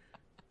in.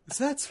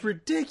 That's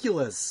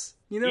ridiculous.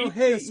 Eat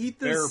hey, this eat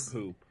bear this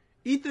poop.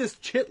 Eat this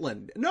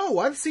chitlin. No,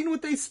 I've seen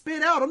what they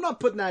spit out. I'm not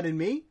putting that in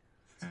me.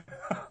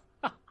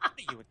 Are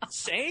you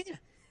insane?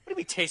 What do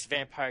we taste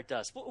vampire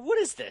dust? What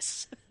is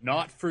this?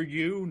 Not for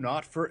you,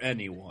 not for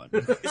anyone.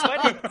 Is my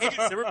name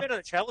Andrew Zimmerman on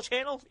the Travel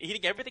Channel?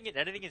 Eating everything and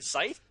anything in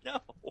sight?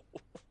 No.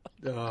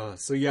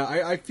 So yeah,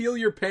 I feel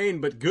your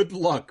pain, but good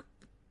luck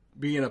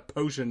being a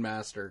potion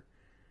master.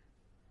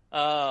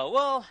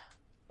 Well,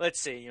 let's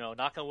see.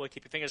 Knock on wood,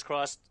 keep your fingers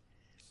crossed.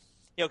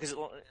 Because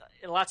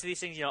in lots of these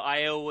things,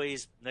 I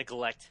always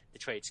neglect the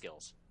trade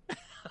skills.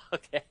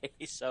 Okay,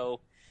 so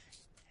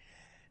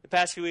the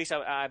past few weeks,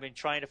 I've been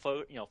trying to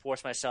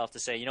force myself to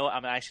say, what,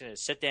 I'm actually going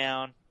to sit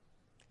down,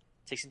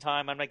 take some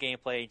time on my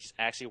gameplay, and just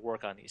actually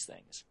work on these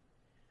things.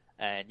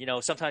 And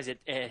sometimes it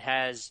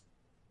has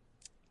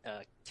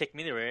kicked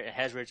me in the rear. It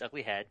has reared its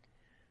ugly head,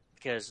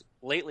 because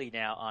lately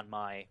now on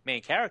my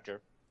main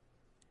character,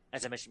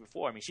 as I mentioned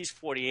before, I mean she's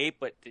 48,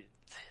 but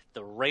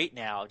the rate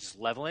now just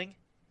leveling,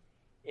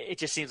 it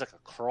just seems like a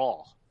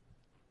crawl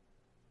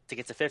to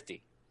get to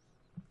 50.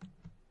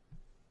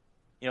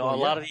 A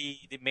lot of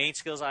the main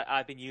skills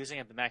I've been using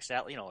have been maxed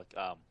out. Like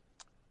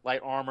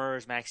light armor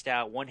is maxed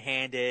out,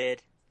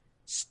 one-handed,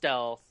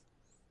 stealth.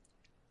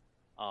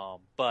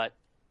 But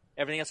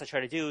everything else I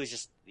try to do is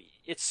just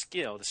the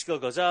skill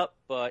goes up,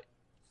 but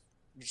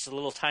just a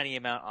little tiny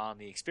amount on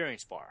the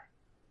experience bar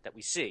that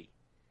we see.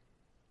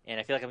 And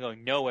I feel like I'm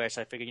going nowhere,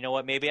 so I figured, you know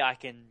what, maybe I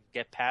can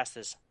get past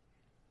this,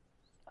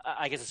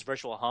 I guess this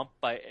virtual hump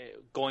by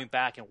going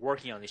back and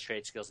working on these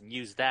trade skills and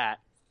use that.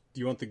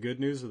 Do you want the good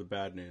news or the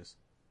bad news?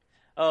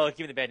 Oh, give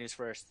me the bad news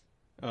first.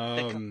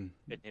 Good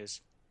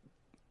news.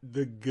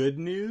 The good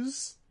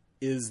news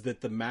is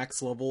that the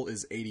max level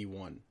is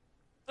 81.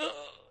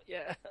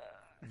 Yeah.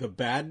 The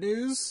bad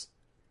news,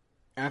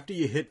 after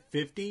you hit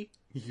 50,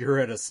 you're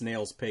at a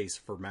snail's pace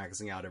for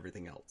maxing out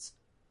everything else.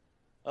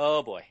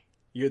 Oh, boy.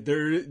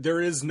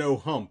 There is no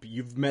hump.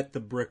 You've met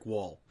the brick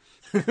wall.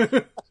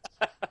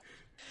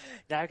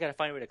 Now I've got to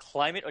find a way to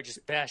climb it or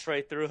just bash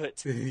right through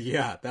it.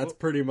 Yeah, that's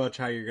pretty much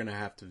how you're going to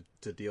have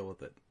to deal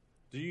with it.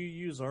 Do you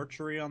use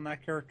archery on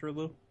that character,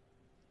 Lou?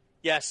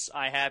 Yes,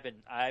 I have been.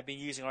 I've been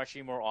using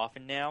archery more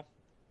often now.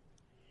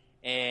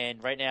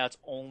 And right now it's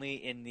only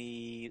in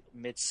the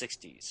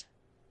mid-60s.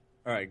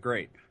 All right,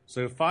 great.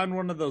 So find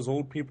one of those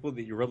old people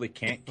that you really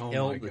can't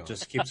kill that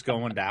just keeps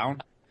going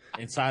down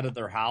inside of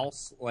their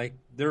house. Like,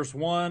 there's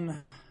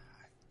one, I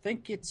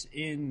think it's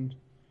in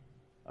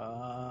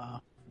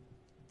the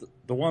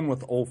one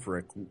with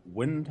Ulfric,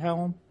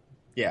 Windhelm?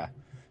 Yeah.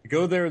 You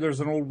go there, there's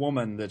an old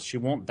woman that she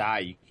won't die.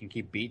 You can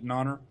keep beating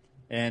on her.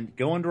 And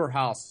go into her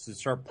house and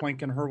start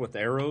plinking her with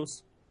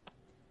arrows.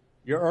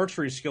 Your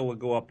archery skill will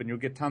go up, and you'll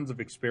get tons of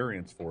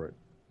experience for it.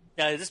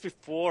 Now, is this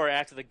before or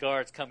after the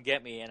guards come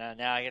get me, and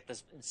now I get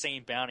this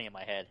insane bounty in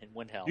my head in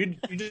Windhelm?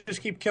 You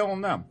just keep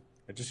killing them.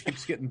 It just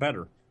keeps getting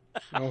better.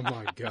 Oh,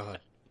 my God.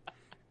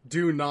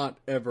 Do not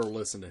ever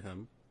listen to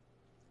him.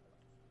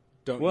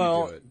 Don't you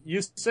do it.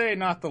 You say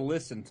not to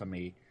listen to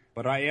me,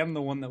 but I am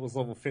the one that was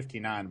level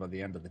 59 by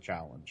the end of the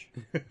challenge.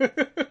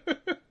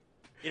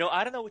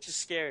 I don't know which is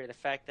scary. The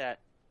fact that,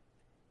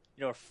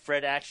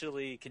 Fred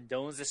actually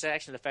condones this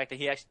action. The fact that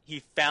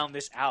he found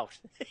this out.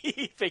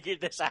 He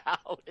figured this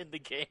out in the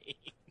game.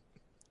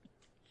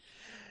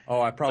 Oh,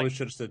 I probably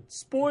should have said,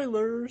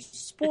 spoilers,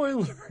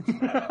 spoilers.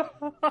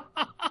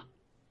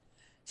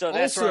 So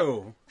that's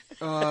also,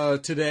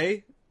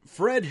 today,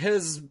 Fred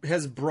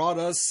has brought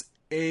us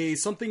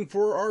something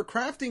for our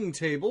crafting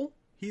table.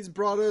 He's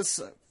brought us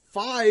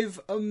 5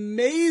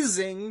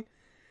 amazing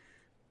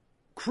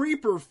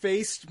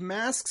creeper-faced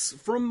masks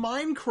from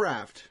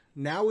Minecraft,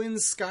 now in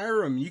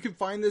Skyrim. You can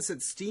find this at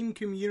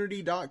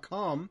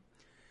steamcommunity.com.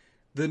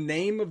 The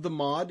name of the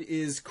mod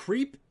is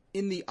Creep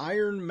in the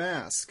Iron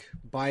Mask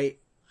by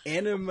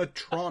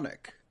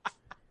Animatronic.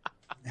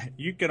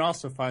 You can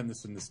also find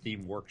this in the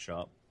Steam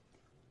Workshop.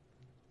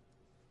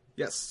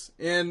 Yes,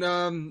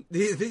 and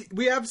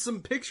we have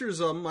some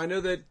pictures of them. I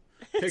know that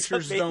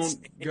pictures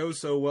don't go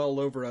so well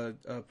over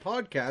a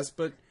podcast,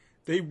 but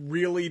they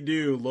really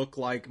do look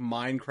like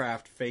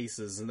Minecraft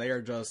faces, and they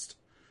are just,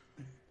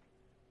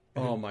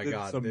 oh my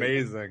God. It's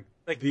amazing.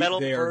 Like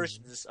metal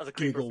versions of the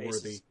creeper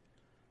faces.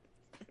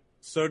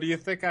 So do you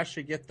think I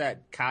should get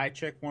that Kai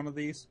chick one of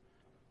these?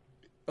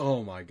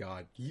 Oh my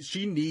God.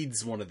 She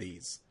needs one of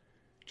these.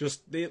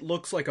 Just, it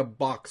looks like a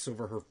box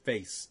over her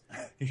face.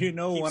 When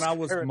I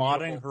was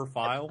modding her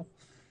file,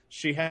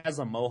 she has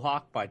a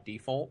mohawk by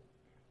default,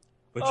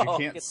 but you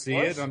can't see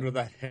it under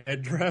that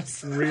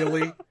headdress.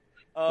 Really?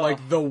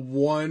 Like the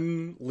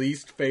one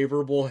least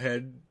favorable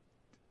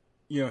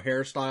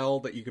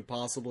hairstyle that you could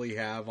possibly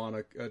have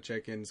on a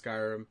chick in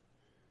Skyrim.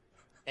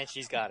 And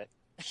she's got it.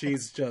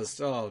 She's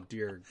just, oh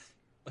dear.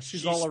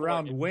 She's all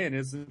around win,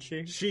 isn't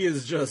she? She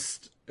is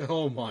just,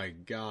 oh my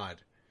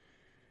God.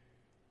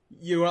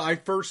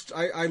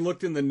 I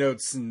looked in the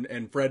notes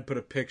and Fred put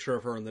a picture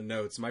of her in the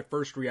notes. My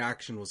first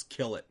reaction was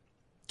kill it.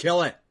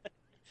 Kill it.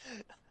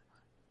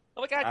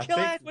 Oh my God, kill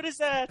it. What is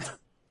that?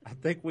 I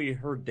think we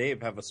heard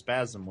Dave have a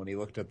spasm when he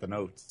looked at the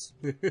notes.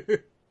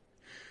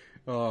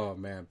 Oh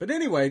man! But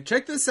anyway,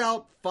 check this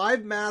out.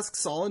 5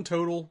 masks all in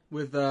total.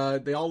 With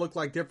they all look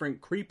like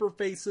different creeper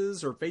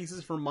faces or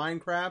faces from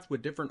Minecraft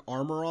with different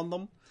armor on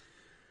them.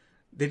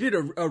 They did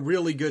a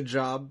really good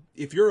job.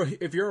 If you're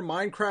a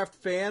Minecraft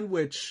fan,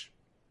 which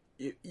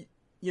you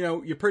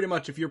know, you pretty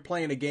much, if you're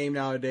playing a game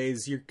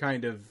nowadays, you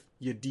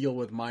deal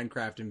with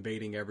Minecraft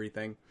invading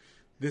everything.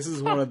 This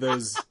is one of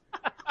those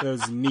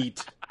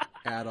neat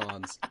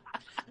add-ons.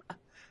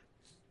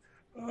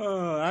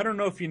 I don't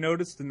know if you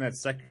noticed in that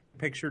second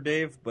picture,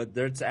 Dave, but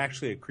there's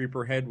actually a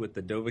creeper head with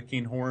the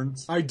Dovahkiin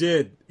horns. I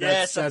did.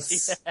 That's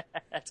awesome.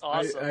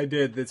 I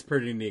did. That's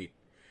pretty neat.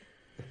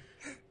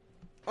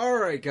 All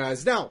right,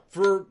 guys. Now,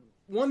 for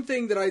one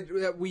thing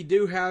that we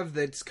do have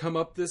that's come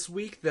up this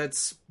week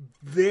that's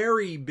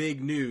very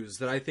big news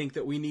that I think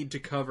that we need to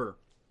cover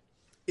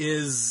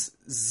is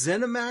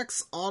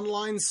ZeniMax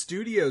Online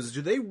Studios.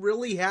 Do they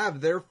really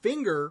have their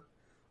finger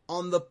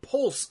on the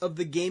pulse of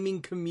the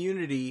gaming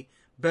community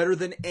better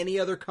than any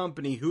other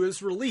company who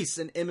has released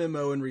an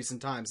MMO in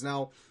recent times?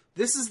 Now,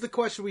 this is the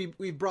question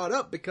we brought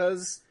up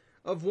because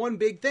of one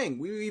big thing.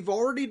 We've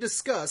already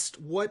discussed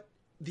what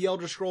The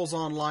Elder Scrolls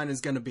Online is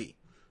going to be.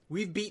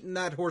 We've beaten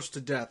that horse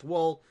to death.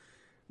 Well,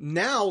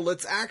 now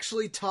let's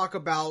actually talk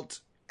about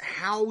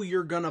how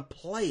you're going to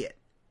play it.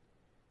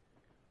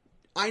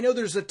 I know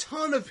there's a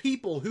ton of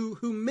people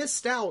who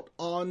missed out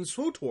on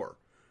SWTOR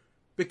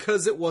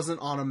because it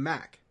wasn't on a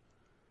Mac.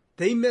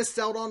 They missed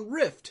out on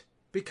Rift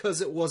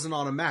because it wasn't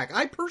on a Mac.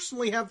 I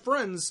personally have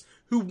friends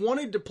who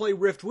wanted to play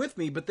Rift with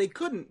me, but they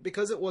couldn't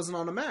because it wasn't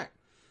on a Mac.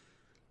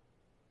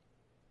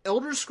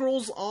 Elder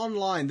Scrolls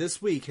Online this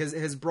week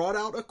has brought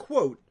out a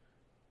quote,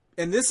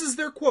 and this is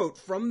their quote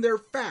from their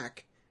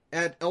FAQ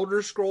at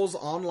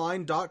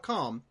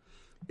ElderScrollsOnline.com.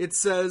 It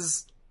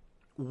says,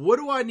 "What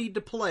do I need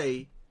to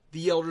play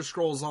The Elder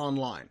Scrolls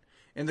Online?"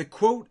 And the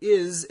quote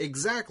is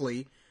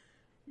exactly,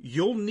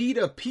 "You'll need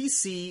a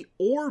PC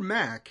or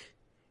Mac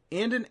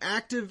and an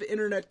active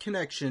internet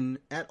connection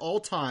at all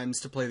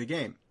times to play the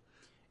game.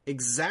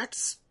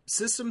 Exact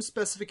system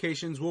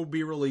specifications will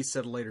be released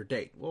at a later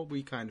date." Well,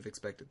 we kind of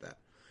expected that.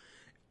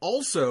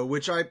 Also,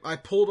 which I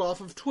pulled off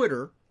of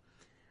Twitter,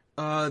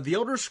 The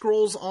Elder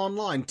Scrolls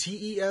Online,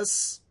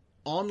 TES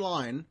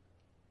Online,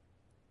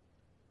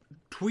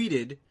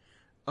 tweeted,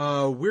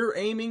 "We're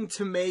aiming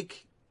to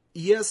make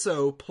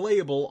ESO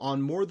playable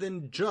on more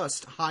than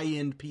just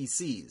high-end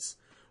PCs.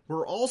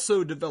 We're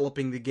also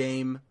developing the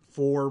game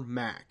for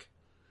Mac."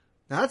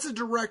 That's a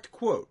direct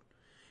quote.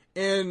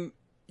 And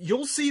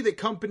you'll see that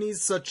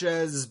companies such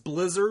as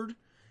Blizzard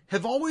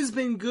have always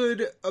been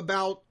good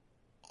about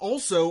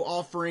also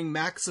offering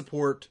Mac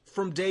support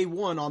from day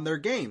one on their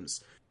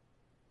games.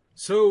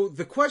 So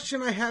the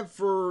question I have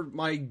for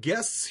my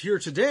guests here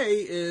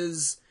today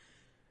is,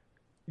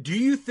 do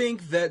you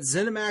think that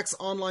ZeniMax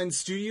Online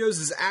Studios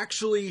is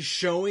actually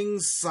showing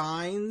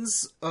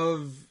signs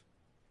of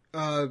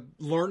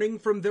learning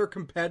from their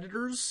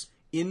competitors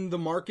in the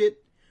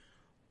market?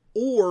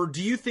 Or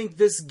do you think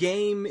this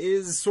game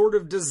is sort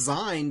of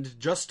designed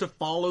just to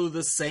follow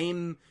the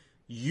same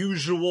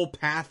usual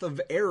path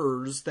of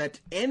errors that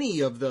any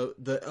of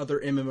the other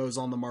MMOs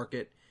on the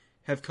market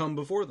have come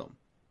before them?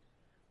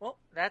 Well,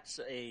 that's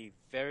a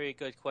very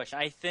good question.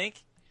 I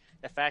think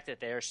the fact that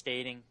they're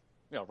stating,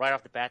 right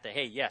off the bat that,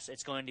 hey, yes,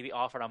 it's going to be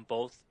offered on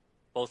both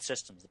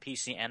systems, the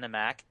PC and the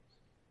Mac,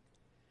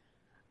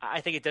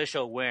 I think it does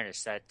show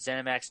awareness that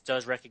ZeniMax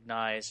does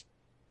recognize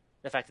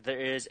the fact that there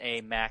is a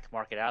Mac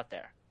market out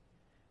there.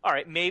 All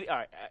right,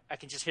 I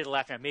can just hit a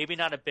laugh now. Maybe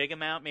not a big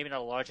amount, maybe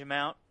not a large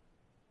amount,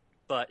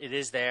 but it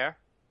is there.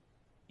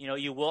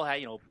 You will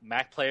have,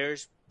 Mac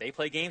players, they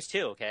play games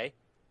too, okay?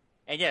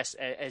 And yes,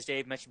 as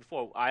Dave mentioned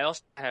before, I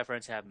also have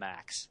friends who have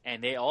Macs,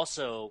 and they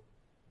also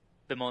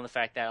bemoan the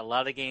fact that a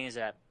lot of the games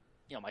that,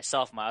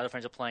 myself and my other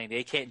friends are playing,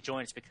 they can't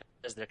join us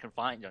because they're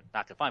confined,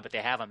 not confined, but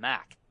they have a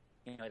Mac.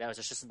 That was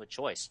a system of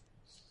choice.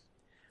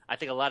 I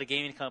think a lot of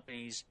gaming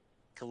companies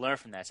can learn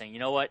from that, saying, you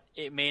know what,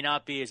 it may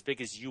not be as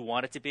big as you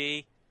want it to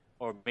be,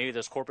 or maybe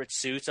those corporate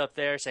suits up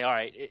there say, all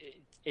right,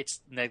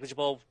 it's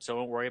negligible, so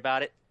don't worry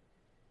about it.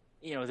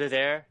 They're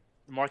there.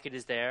 The market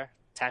is there.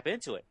 Tap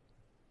into it.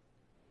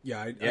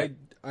 Yeah,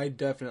 I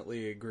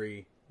definitely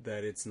agree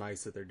that it's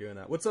nice that they're doing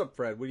that. What's up,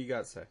 Fred? What do you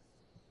got to say?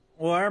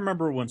 Well, I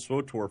remember when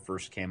SWTOR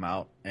first came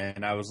out,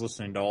 and I was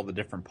listening to all the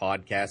different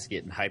podcasts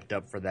getting hyped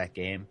up for that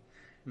game.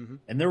 Mm-hmm.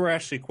 And there were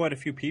actually quite a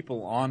few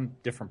people on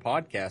different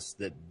podcasts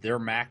that they're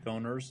Mac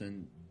owners,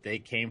 and they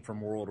came from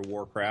World of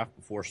Warcraft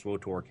before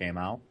SWTOR came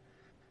out.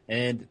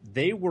 And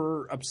they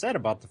were upset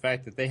about the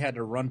fact that they had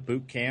to run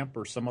Boot Camp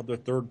or some other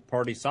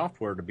third-party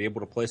software to be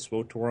able to play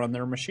SWTOR on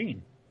their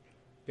machine.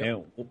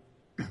 Yep.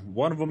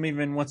 One of them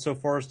even went so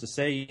far as to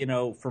say,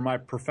 for my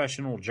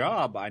professional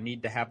job, I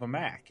need to have a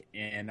Mac.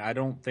 And I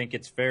don't think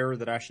it's fair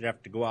that I should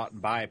have to go out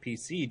and buy a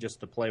PC just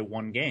to play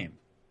one game.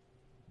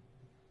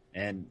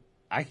 And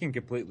I can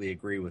completely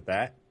agree with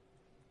that.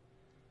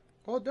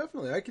 Well,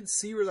 definitely. I can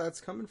see where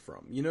that's coming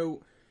from.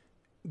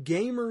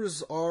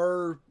 Gamers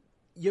are...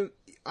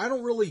 I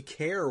don't really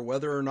care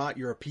whether or not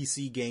you're a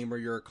PC gamer,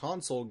 you're a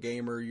console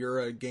gamer, you're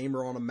a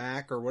gamer on a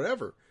Mac or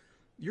whatever.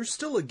 you're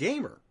still a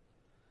gamer.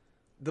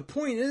 The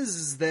point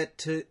is that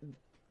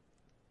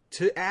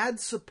to add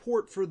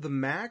support for the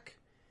Mac,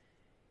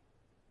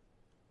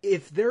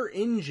 if their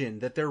engine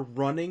that they're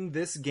running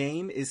this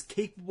game is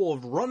capable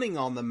of running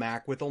on the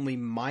Mac with only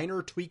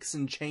minor tweaks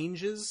and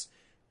changes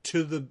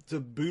to the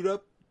boot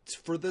up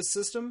for this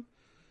system,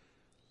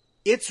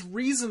 it's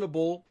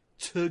reasonable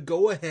to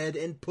go ahead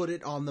and put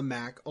it on the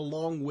Mac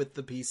along with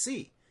the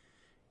PC.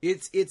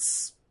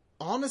 It's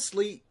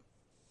honestly,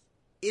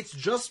 it's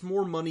just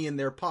more money in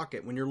their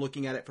pocket when you're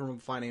looking at it from a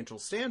financial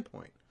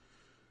standpoint.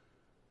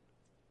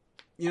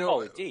 You know,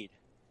 oh, indeed.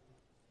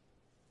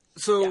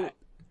 So, yeah.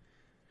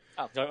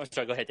 Oh,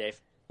 sorry. Go ahead,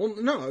 Dave. Well,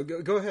 no,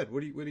 go ahead.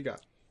 What do you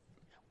got?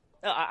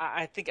 No,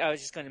 I think I was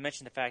just going to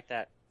mention the fact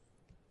that,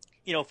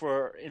 you know,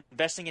 for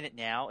investing in it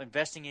now,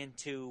 investing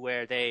into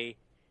where they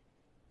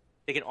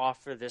can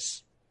offer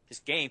this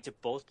game to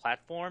both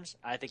platforms,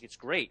 I think it's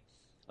great.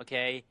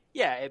 Okay,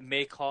 yeah, it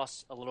may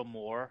cost a little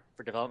more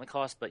for development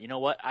costs, but you know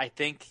what? I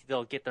think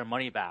they'll get their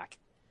money back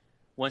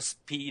once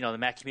the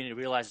Mac community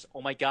realizes,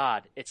 oh my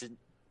God, it's an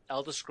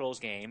Elder Scrolls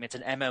game, it's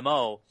an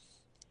MMO,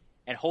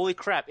 and holy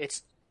crap,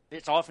 it's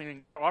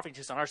offering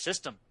this on our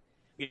system.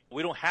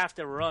 We don't have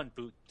to run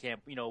boot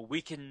camp. You know,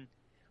 we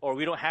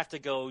don't have to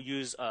go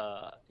use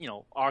our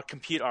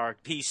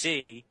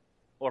PC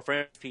or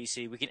friend's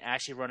PC. We can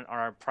actually run it on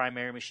our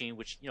primary machine,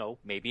 which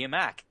may be a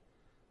Mac.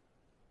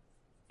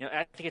 You know,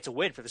 I think it's a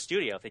win for the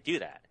studio if they do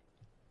that.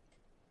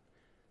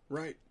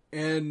 Right.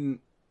 And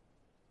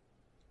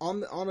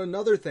on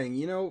another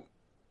thing,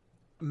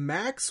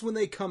 Macs, when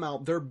they come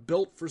out, they're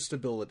built for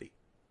stability.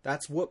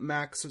 That's what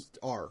Macs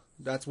are.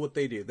 That's what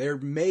they do. They're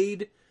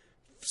made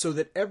so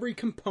that every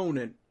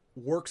component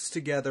works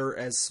together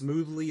as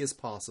smoothly as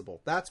possible.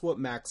 That's what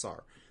Macs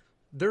are.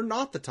 They're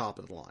not the top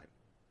of the line.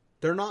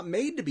 They're not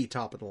made to be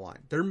top of the line.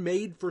 They're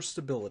made for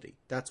stability.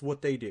 That's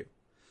what they do.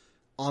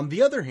 On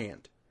the other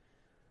hand,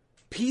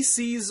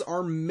 PCs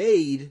are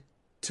made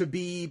to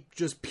be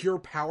just pure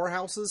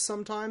powerhouses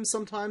sometimes.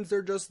 Sometimes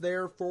they're just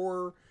there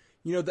for,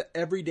 the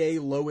everyday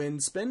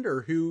low-end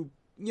spender who,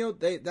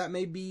 that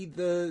may be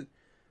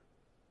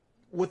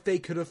what they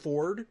could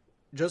afford.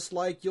 Just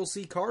like you'll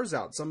see cars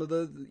out, some of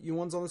the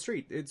ones on the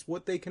street. It's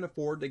what they can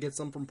afford to get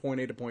them from point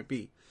A to point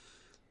B.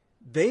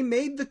 They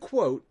made the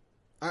quote,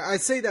 I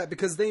say that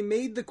because they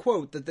made the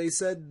quote that they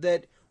said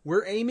that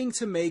we're aiming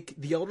to make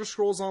The Elder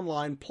Scrolls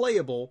Online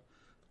playable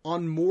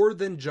on more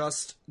than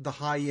just the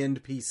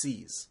high-end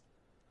PCs.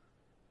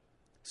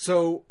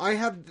 So I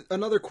have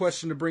another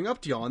question to bring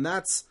up to y'all, and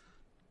that's,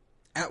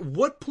 at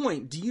what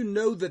point do you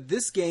know that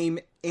this game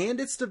and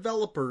its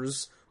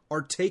developers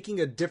are taking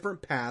a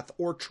different path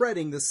or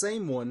treading the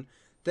same one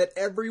that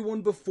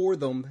everyone before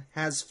them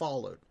has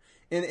followed?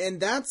 And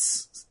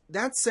that's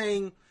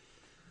saying,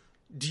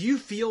 do you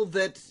feel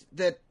that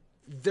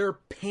they're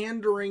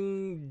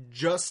pandering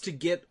just to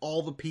get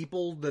all the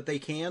people that they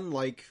can?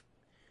 Like,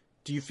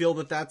 do you feel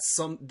that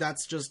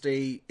that's just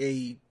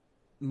a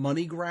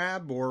money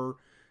grab, or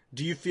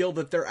do you feel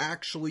that they're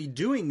actually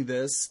doing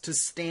this to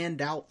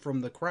stand out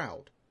from the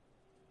crowd?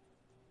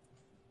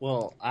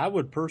 Well, I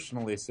would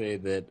personally say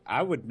that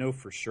I would know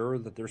for sure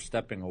that they're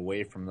stepping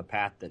away from the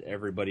path that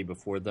everybody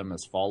before them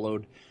has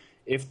followed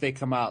if they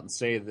come out and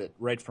say that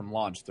right from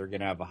launch they're going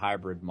to have a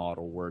hybrid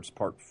model where it's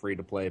part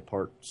free-to-play,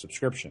 part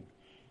subscription.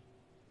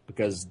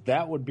 Because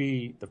that would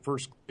be the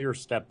first clear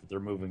step that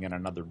they're moving in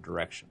another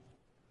direction.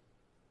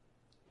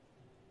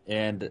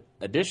 And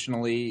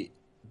additionally,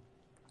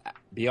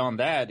 beyond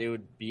that, it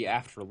would be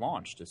after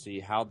launch to see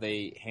how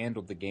they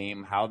handled the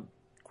game, how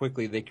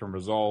quickly they can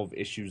resolve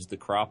issues that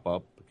crop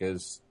up,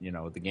 because,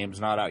 the game's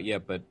not out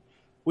yet, but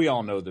we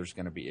all know there's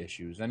going to be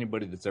issues.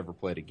 Anybody that's ever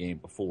played a game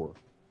before.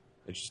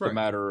 It's just a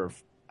matter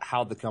of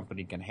how the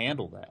company can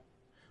handle that.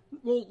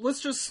 Well, let's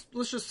just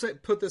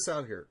put this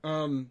out here.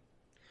 I'm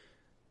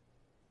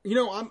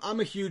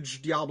a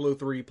huge Diablo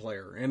 3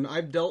 player, and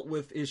I've dealt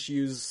with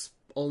issues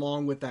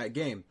along with that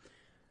game.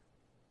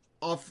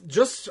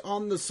 Just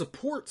on the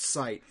support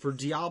site for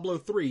Diablo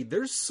 3,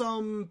 there's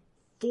some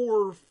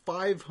 400 or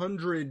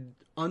 500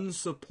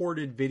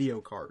 unsupported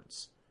video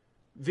cards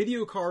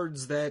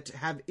that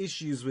have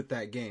issues with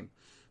that game,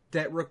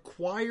 that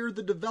require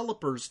the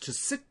developers to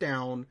sit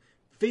down,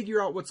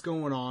 figure out what's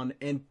going on,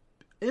 and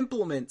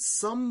implement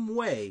some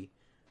way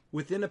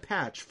within a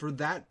patch for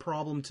that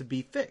problem to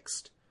be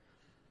fixed.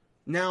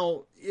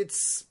 Now,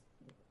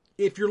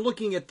 if you're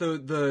looking at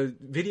the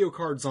video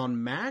cards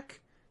on Mac,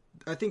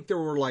 I think there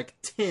were like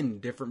 10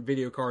 different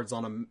video cards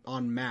on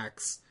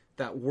Macs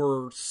that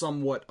were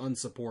somewhat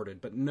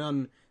unsupported, but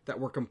none that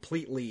were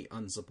completely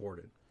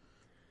unsupported.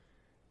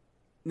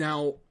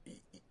 Now,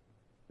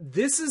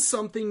 this is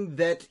something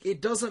that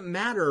it doesn't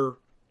matter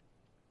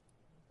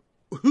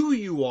who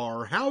you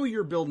are, how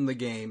you're building the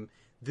game.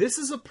 This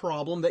is a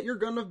problem that you're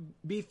going to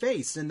be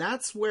faced, and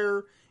that's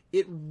where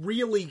it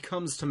really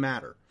comes to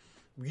matter.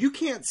 You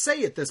can't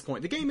say at this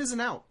point, the game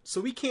isn't out,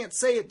 so we can't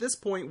say at this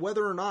point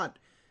whether or not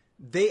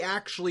they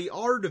actually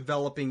are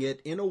developing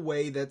it in a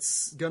way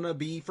that's going to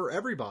be for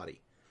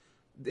everybody.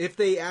 If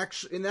they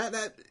actually, and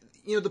that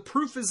the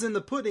proof is in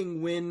the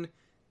pudding when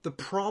the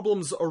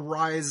problems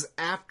arise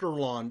after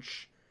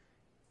launch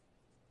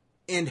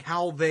and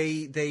how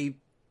they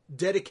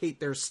dedicate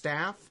their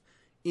staff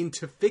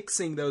into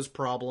fixing those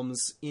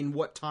problems in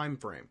what time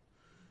frame.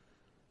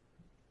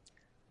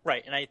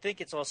 Right, and I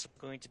think it's also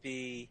going to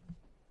be,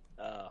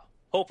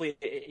 hopefully,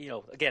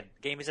 again,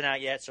 the game isn't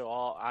out yet, so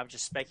I'm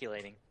just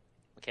speculating,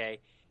 okay?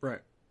 Right.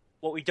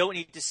 What we don't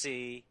need to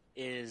see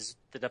is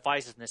the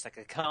divisiveness that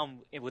could come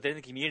within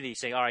the community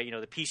saying, all right,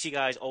 the PC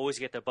guys always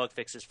get their bug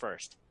fixes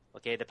first,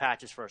 okay, the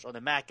patches first, or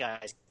the Mac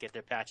guys get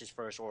their patches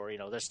first, or,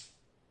 this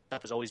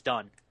stuff is always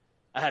done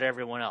ahead of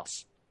everyone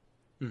else.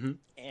 Mm-hmm.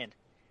 And,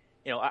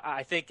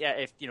 I think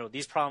if,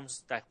 these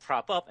problems that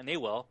crop up, and they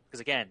will,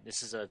 because again,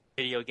 this is a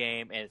video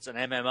game and it's an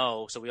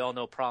MMO, so we all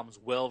know problems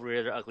will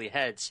rear their ugly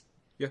heads.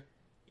 Yeah.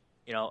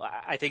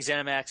 I think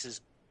ZeniMax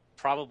is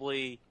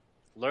probably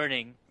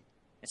learning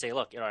and say,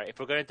 look, all right, if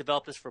we're going to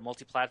develop this for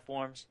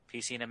multi-platforms,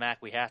 PC and a Mac,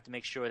 we have to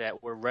make sure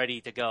that we're ready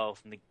to go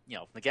from the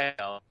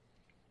get-go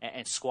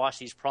and squash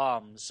these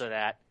problems so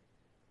that,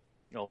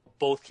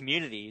 both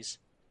communities,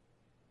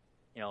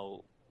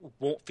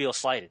 won't feel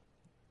slighted.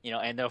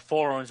 And their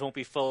forums won't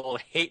be full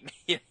of hate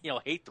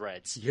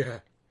threads. Yeah.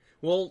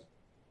 Well,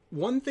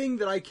 one thing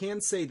that I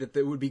can say that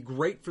would be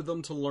great for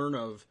them to learn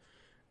of,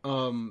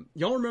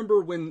 y'all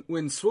remember when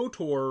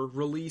SWTOR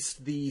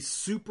released the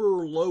super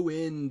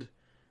low-end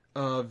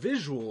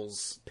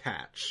visuals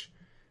patch?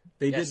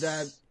 They did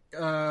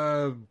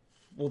that,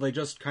 they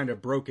just kind of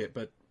broke it,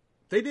 but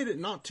they did it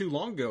not too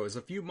long ago. As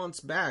a few months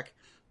back,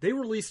 they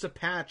released a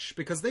patch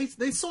because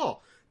they saw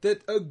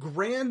that a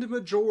grand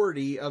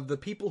majority of the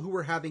people who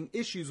were having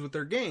issues with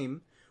their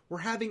game were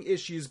having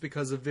issues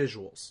because of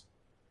visuals.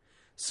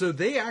 So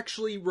they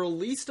actually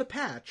released a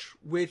patch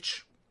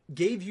which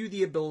gave you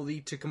the ability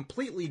to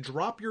completely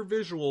drop your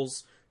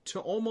visuals to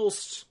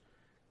almost,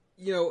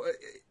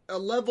 a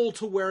level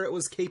to where it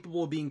was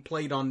capable of being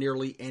played on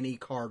nearly any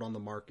card on the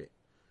market.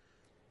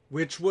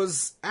 Which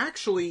was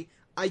actually,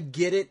 I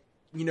get it,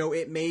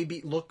 it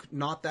may look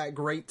not that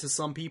great to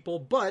some people,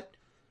 but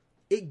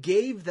it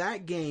gave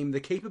that game the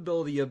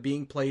capability of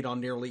being played on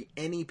nearly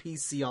any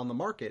PC on the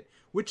market,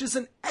 which is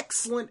an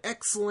excellent,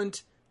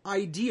 excellent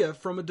idea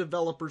from a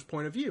developer's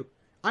point of view.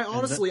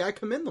 I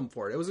commend them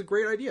for it. It was a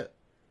great idea.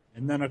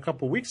 And then a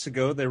couple weeks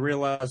ago, they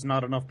realized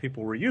not enough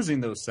people were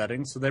using those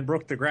settings, so they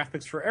broke the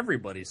graphics for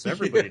everybody. So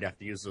everybody'd have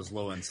to use those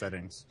low-end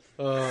settings.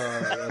 Oh,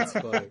 that's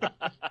funny.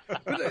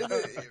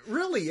 But,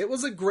 really, it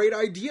was a great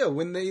idea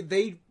when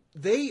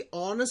they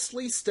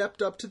honestly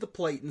stepped up to the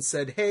plate and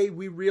said, hey,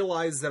 we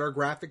realize that our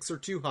graphics are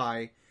too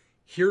high.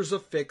 Here's a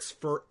fix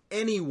for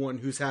anyone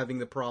who's having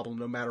the problem,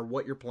 no matter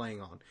what you're playing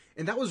on.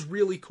 And that was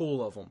really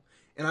cool of them.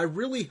 And I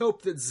really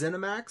hope that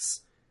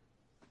ZeniMax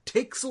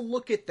takes a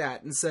look at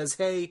that and says,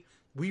 hey,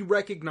 we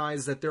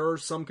recognize that there are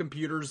some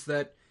computers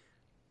that,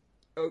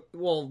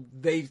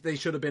 they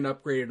should have been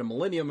upgraded a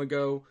millennium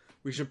ago.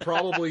 We should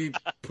probably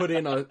put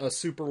in a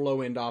super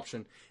low-end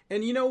option.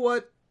 And you know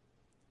what?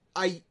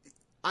 I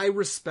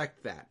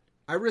respect that.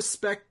 I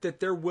respect that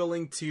they're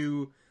willing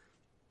to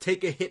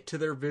take a hit to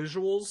their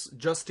visuals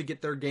just to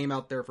get their game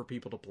out there for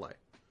people to play.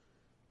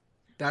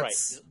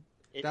 That's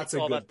it's a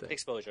all good about thing.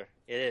 Exposure.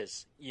 It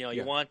is.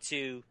 You want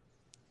to,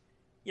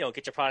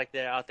 get your product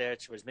out there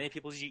to as many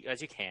people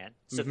as you can,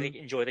 so they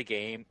can enjoy the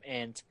game.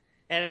 And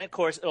of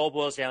course, it all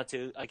boils down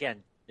to,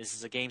 again, this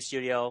is a game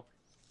studio.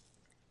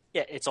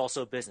 Yeah, it's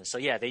also a business. So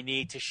yeah, they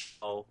need to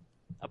show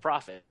a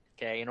profit,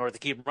 okay, in order to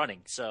keep them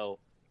running. So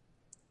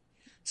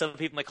some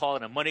people might call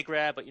it a money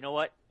grab, but you know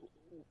what?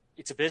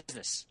 It's a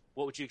business.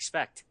 What would you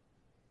expect?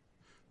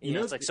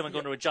 It's like someone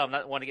going to a job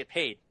not wanting to get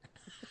paid.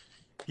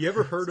 You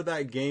ever heard of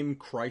that game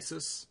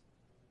Crysis?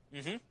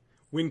 Mm-hmm.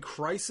 When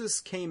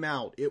Crysis came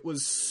out, it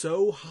was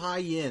so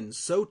high-end,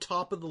 so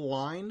top of the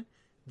line,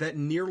 that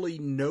nearly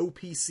no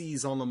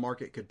PCs on the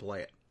market could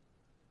play it.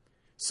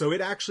 So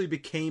it actually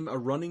became a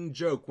running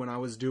joke when I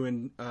was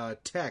doing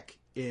tech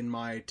in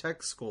my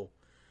tech school,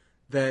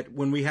 that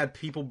when we had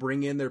people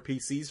bring in their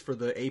PCs for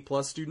the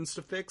A+ students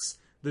to fix,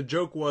 the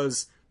joke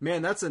was,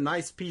 man, that's a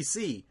nice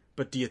PC,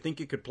 but do you think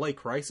it could play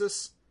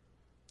Crysis?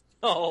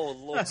 Oh,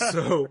 Lord.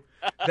 So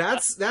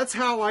that's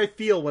how I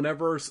feel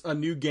whenever a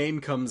new game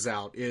comes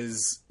out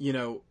is,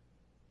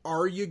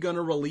 are you going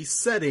to release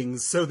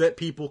settings so that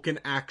people can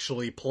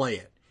actually play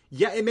it?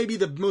 Yeah, it may be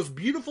the most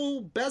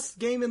beautiful, best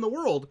game in the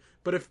world,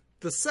 but if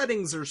the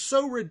settings are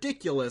so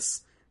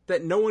ridiculous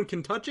that no one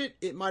can touch it,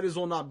 it might as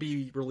well not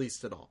be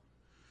released at all.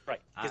 Right.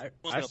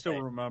 I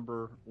still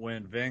remember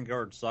when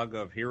Vanguard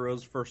Saga of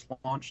Heroes first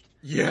launched.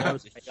 Yeah.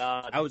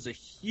 I was a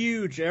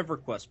huge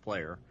EverQuest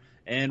player.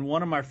 And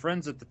one of my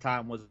friends at the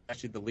time was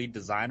actually the lead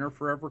designer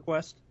for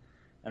EverQuest.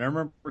 And I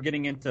remember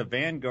getting into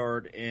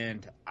Vanguard,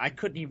 and I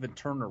couldn't even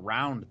turn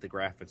around. The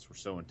graphics were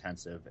so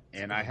intensive,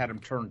 and I had them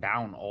turned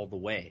down all the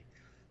way.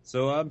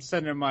 So I'm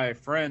sending my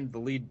friend, the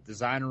lead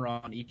designer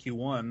on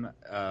EQ1,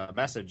 a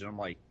message, and I'm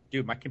like,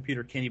 dude, my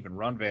computer can't even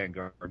run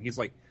Vanguard. And he's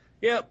like,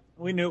 yep,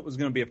 we knew it was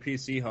going to be a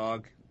PC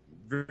hog.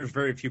 There's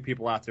very few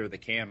people out there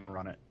that can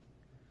run it.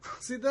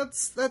 See,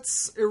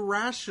 that's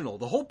irrational.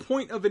 The whole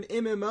point of an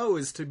MMO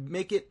is to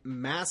make it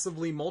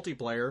massively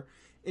multiplayer.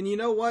 And you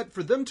know what?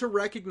 For them to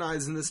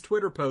recognize in this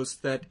Twitter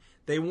post that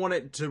they want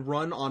it to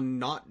run on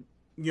not,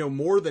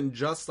 more than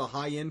just the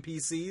high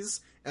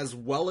NPCs as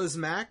well as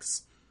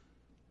Max,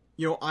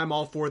 I'm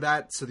all for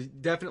that. So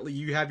definitely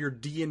you have your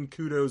D and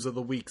kudos of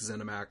the week,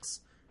 ZeniMax,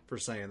 for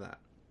saying that.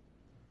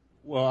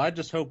 Well, I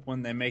just hope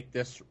when they make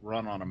this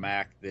run on a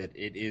Mac that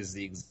it is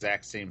the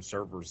exact same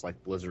servers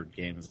like Blizzard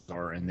games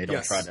are, and they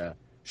don't try to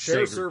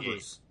share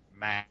servers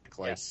Mac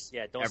like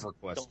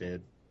EverQuest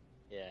did.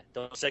 Yeah,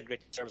 don't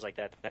segregate servers like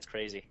that. That's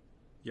crazy.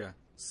 Yeah,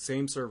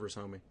 same servers,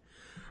 homie.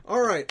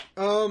 All right,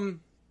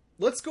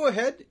 let's go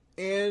ahead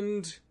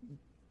and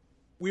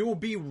we will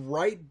be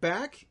right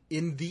back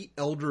in the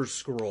Elder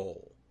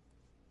Scroll.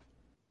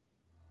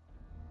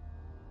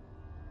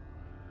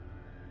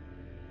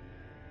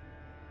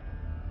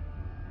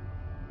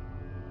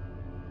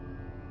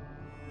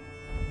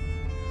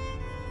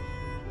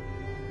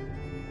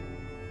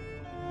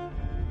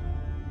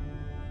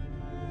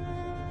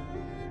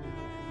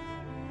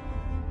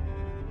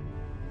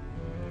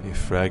 A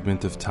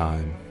fragment of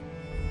time,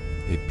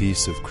 a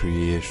piece of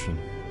creation,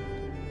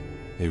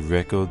 a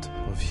record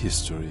of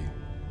history,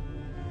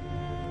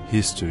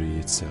 history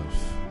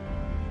itself,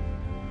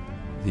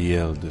 the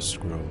Elder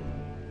Scroll.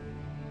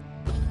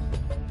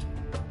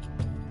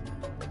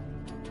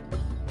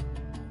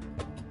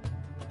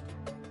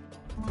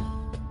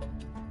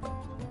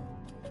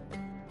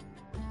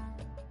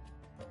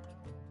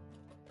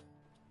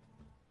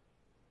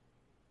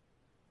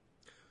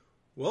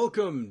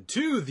 Welcome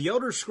to the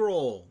Elder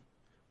Scroll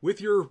with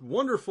your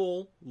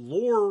wonderful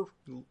lore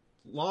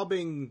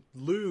lobbing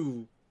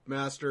Lou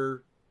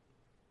master,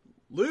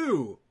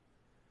 Lou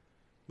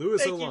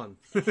Solon.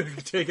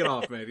 Take it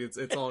off, mate.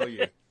 It's all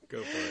you.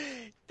 Go for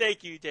it.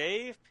 Thank you,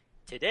 Dave.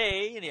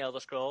 Today in the Elder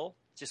Scroll,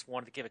 just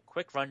wanted to give a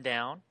quick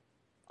rundown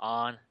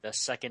on the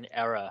Second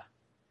Era,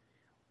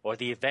 or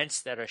the events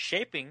that are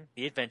shaping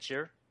the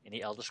adventure in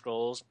the Elder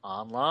Scrolls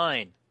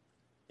Online.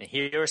 And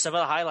here are some of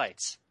the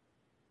highlights.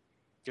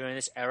 During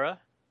this era,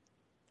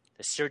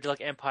 the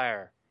Cyrodiilic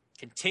Empire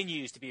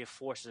continues to be a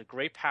force of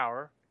great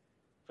power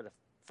for the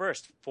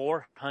first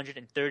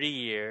 430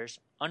 years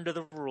under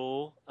the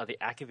rule of the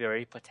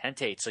Akaviri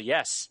Potentate. So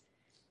yes,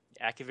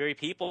 the Akaviri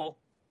people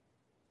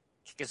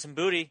kicking some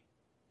booty.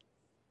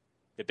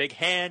 The big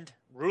hand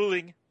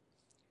ruling.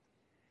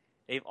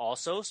 They've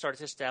also started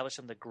to establish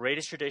some of the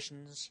greatest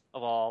traditions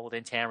of all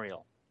within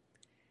Tamriel.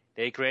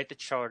 They grant the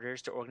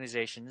charters to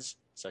organizations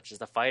such as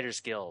the Fighters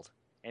Guild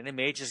and the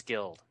Mages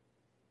Guild.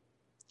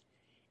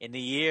 In the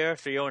year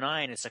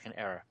 309 in the Second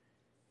Era,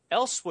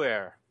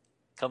 Elsewhere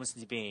comes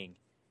into being.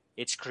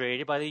 It's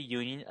created by the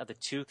union of the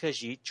two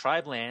Khajiit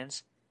tribe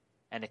lands,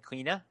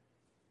 Anaquina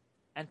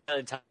and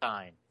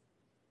Valentine.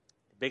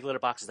 The big litter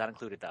box is not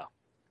included, though.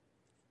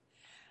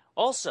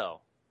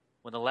 Also,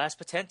 when the last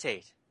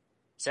potentate,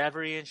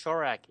 Savarian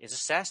Shorak, is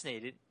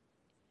assassinated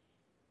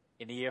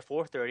in the year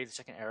 430 of the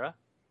Second Era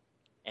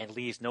and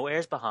leaves no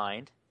heirs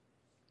behind,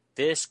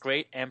 this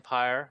great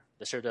empire,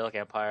 the Cyrodiilic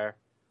Empire,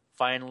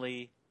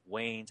 finally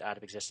wanes out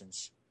of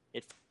existence.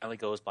 It finally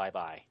goes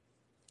bye-bye.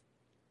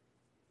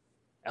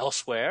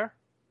 Elsewhere,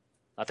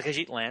 not the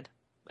Khajiit land,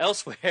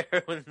 elsewhere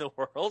within the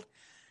world,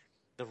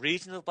 the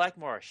region of Black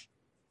Marsh,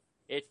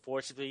 it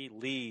forcibly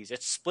leaves,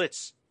 it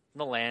splits from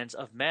the lands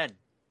of men.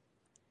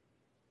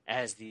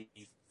 As the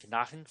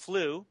Knachen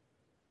flu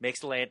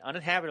makes the land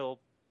uninhabitable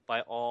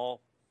by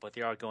all but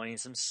the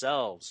Argonians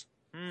themselves.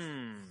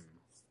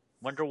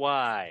 Wonder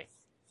why.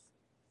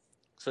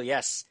 So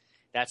yes,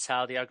 that's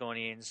how the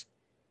Argonians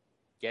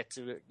get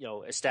to,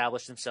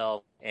 establish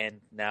themselves and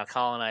now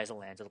colonize the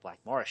lands of the Black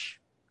Marsh.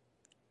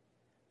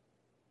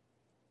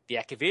 The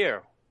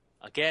Akavir,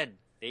 again,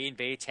 they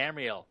invade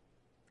Tamriel,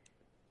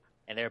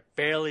 and they're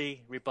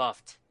barely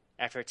rebuffed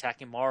after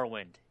attacking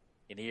Morrowind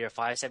in the year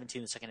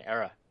 517 of the Second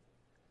Era.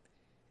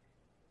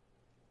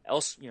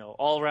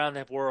 All around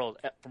the world,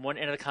 from one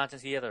end of the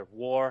continent to the other,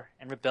 war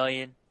and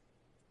rebellion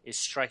is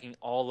striking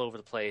all over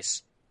the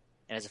place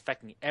and is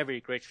affecting every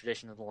great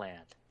tradition of the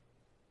land.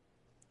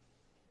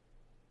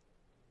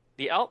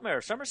 The Altmer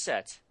of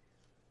Somerset,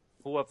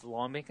 who have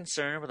long been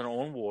concerned with their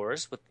own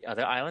wars with the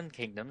other island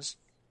kingdoms,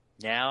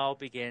 now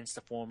begins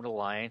to form an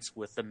alliance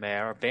with the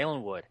Mayor of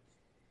Balinwood.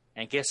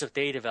 And guess what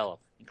they develop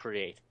and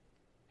create?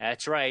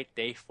 That's right,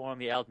 they form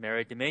the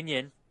Aldmeri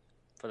Dominion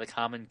for the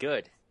common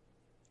good.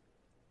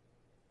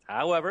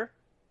 However,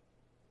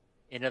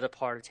 in another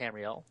part of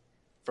Tamriel,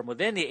 from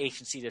within the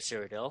ancient seat of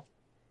Cyrodiil,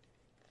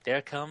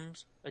 there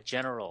comes a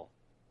general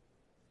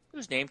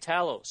who's named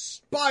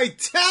Talos. By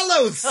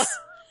Talos!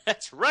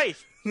 That's right!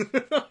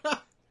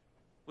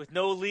 With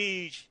no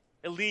liege,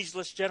 a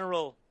liegeless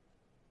general.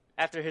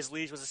 After his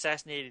liege was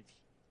assassinated,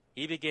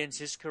 he begins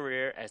his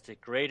career as the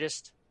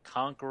greatest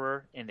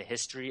conqueror in the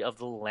history of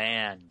the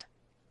land.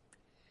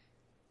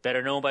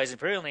 Better known by his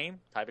imperial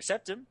name, Tiber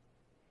Septim,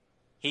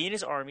 he and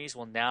his armies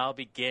will now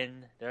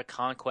begin their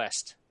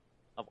conquest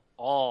of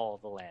all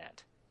the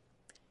land.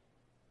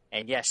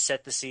 And yes,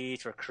 set the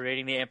siege for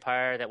creating the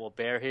empire that will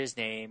bear his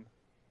name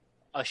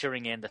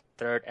ushering in the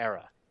third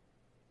era.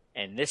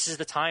 And this is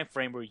the time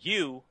frame where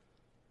you,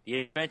 the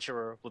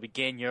adventurer, will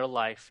begin your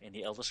life in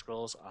the Elder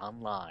Scrolls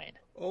Online.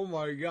 Oh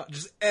my god.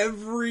 Just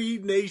every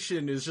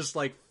nation is just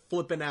like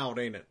flipping out,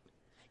 ain't it?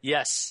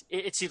 Yes,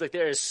 it seems like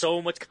there is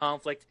so much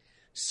conflict,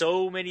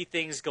 so many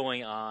things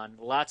going on,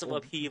 lots of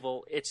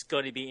upheaval. It's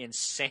going to be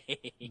insane.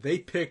 They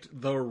picked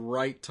the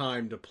right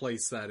time to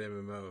place that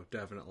MMO,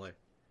 definitely.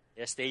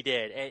 Yes, they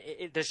did.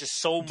 And there's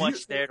just so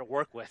much there to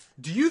work with.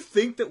 Do you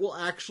think that we'll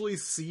actually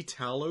see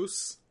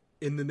Talos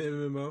in the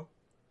MMO?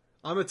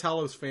 I'm a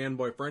Talos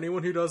fanboy. For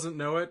anyone who doesn't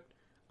know it,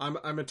 I'm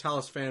a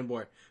Talos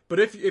fanboy. But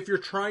if you're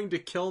trying to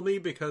kill me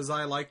because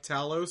I like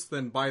Talos,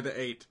 then buy the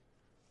 8.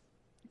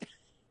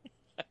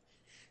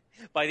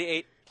 By the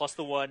 8 plus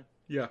the 1.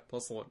 Yeah,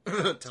 plus the 1.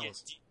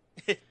 Talos.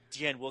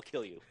 Dien will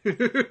kill you.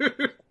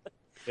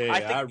 Hey, I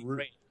think it'd be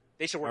great.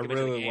 They should work I him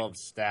into the really game. love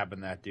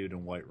stabbing that dude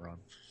in Whiterun.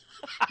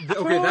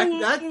 Okay,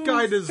 that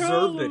guy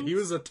deserved it. He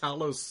was a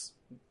Talos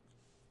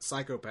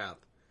psychopath.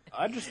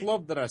 I just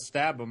love that I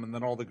stab him and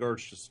then all the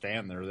guards just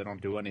stand there. They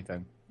don't do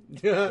anything.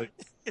 Yeah.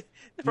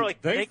 For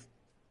like,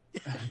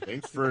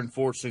 Thanks for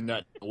enforcing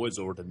that noise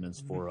ordinance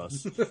for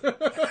us.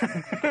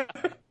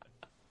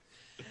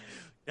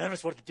 none of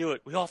us wanted to do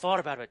it. We all thought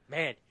about it.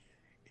 Man,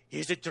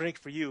 here's a drink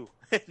for you.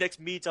 Next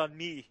meat's on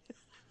me.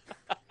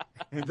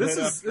 This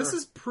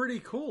is pretty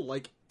cool.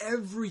 Like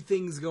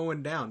everything's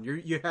going down.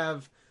 You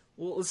have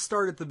let's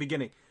start at the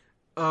beginning.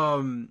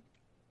 The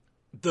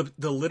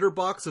litter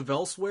box of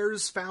Elsewhere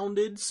is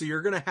founded, so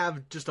you're gonna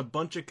have just a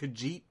bunch of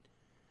Khajiit.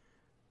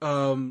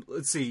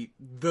 Let's see.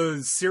 The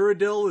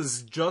Cyrodiil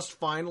is just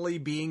finally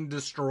being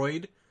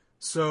destroyed,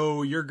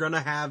 so you're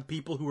gonna have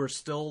people who are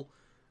still,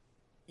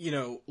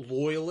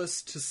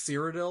 loyalists to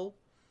Cyrodiil.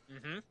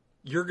 Mm-hmm.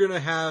 You're gonna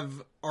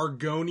have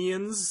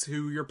Argonians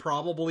who you're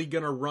probably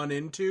gonna run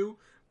into,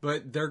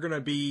 but they're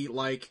gonna be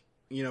like,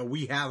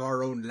 we have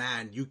our own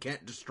land, you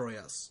can't destroy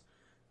us.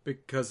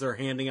 Because they're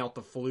handing out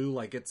the flu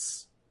like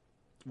it's,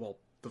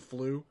 the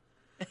flu.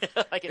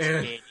 Like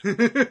it's a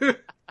game.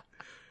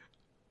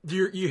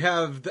 You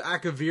have the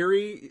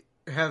Akaviri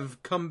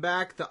have come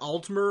back, the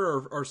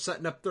Altmer are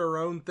setting up their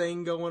own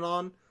thing going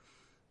on.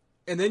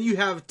 And then you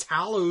have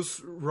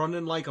Talos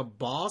running like a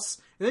boss.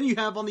 And then you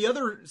have, on the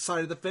other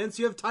side of the fence,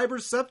 you have Tiber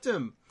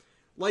Septim.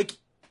 Like,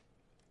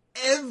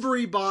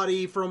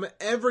 everybody from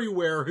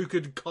everywhere who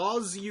could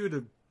cause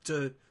you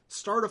to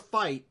start a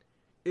fight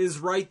is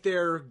right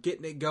there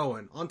getting it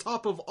going. On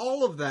top of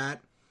all of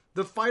that,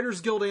 the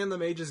Fighters Guild and the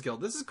Mages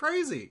Guild. This is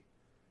crazy.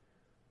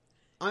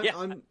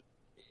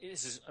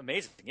 This is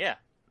amazing, yeah.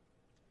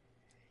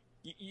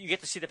 You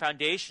get to see the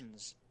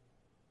foundations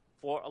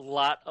for a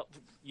lot of...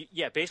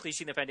 basically you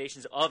see the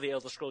foundations of the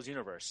Elder Scrolls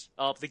universe,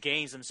 of the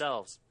games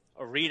themselves.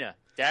 Arena,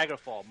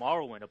 Daggerfall,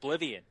 Morrowind,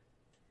 Oblivion.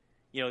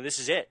 This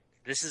is it.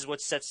 This is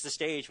what sets the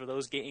stage for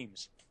those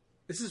games.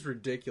 This is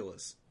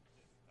ridiculous.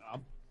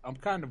 I'm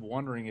kind of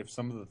wondering if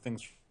some of the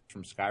things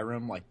from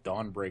Skyrim, like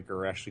Dawnbreaker,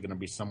 are actually going to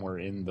be somewhere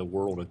in the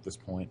world at this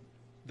point.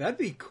 That'd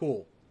be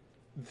cool.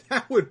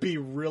 That would be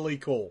really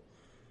cool.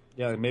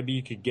 Yeah, maybe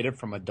you could get it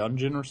from a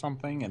dungeon or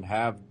something and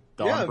have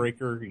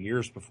Dawnbreaker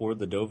years before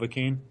the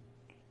Dovahkiin.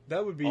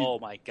 That would be... Oh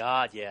my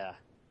god, yeah.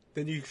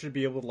 Then you should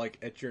be able to,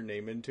 etch your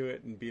name into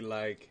it and be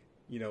like,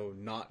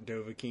 not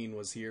Dovahkiin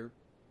was here.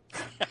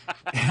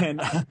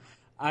 And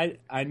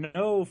I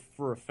know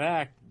for a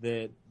fact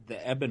that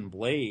the Ebon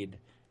Blade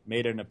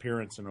made an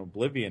appearance in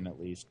Oblivion, at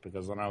least,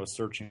 because when I was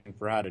searching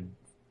for how to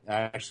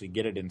actually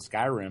get it in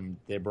Skyrim,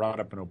 they brought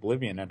up an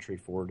Oblivion entry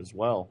for it as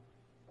well.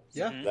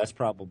 Yeah. Mm-hmm. That's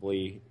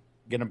probably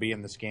going to be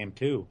in this game,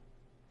 too.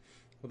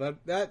 Well,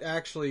 that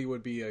actually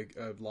would be a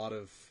lot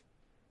of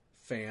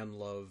fan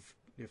love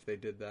if they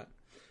did that.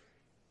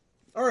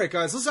 All right,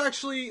 guys,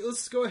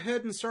 let's go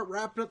ahead and start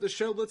wrapping up the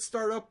show. Let's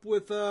start up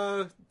with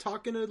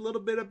talking a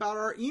little bit about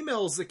our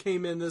emails that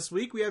came in this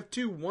week. We have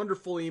 2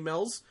 wonderful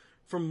emails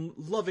from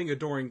loving,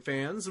 adoring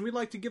fans, and we'd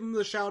like to give them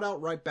the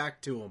shout-out right back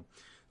to them.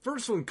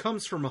 First one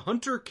comes from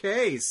Hunter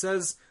K.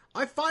 Says,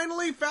 I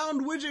finally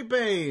found Widget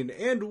Bane,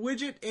 and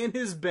Widget and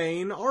his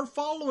Bane are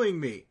following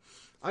me.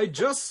 I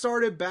just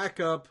started back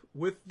up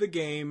with the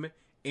game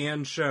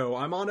and show.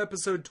 I'm on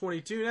episode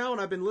 22 now, and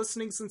I've been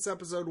listening since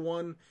episode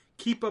 1.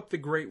 Keep up the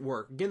great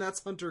work. Again,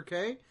 that's Hunter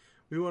K.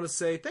 We want to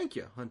say thank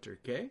you, Hunter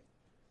K,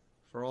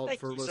 for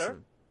listening. Sir.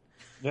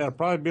 Yeah, it'll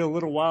probably be a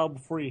little while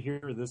before you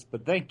hear this,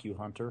 but thank you,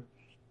 Hunter.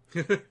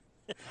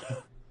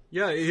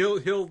 Yeah,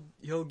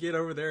 he'll get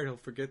over there and he'll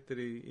forget that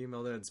he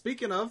emailed in.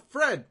 Speaking of,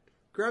 Fred,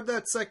 grab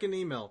that second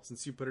email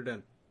since you put it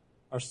in.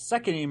 Our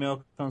second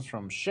email comes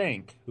from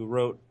Shank, who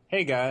wrote,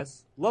 Hey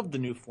guys, love the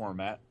new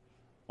format.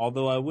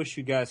 Although I wish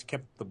you guys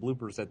kept the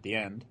bloopers at the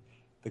end.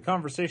 The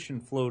conversation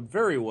flowed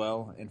very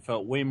well and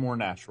felt way more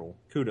natural.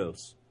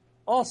 Kudos.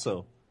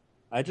 Also,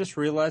 I just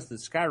realized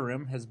that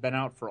Skyrim has been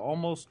out for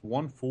almost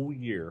 1 full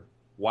year.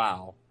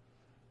 Wow.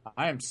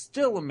 I am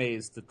still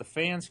amazed that the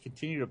fans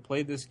continue to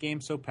play this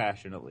game so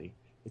passionately.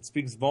 It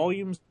speaks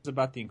volumes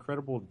about the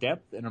incredible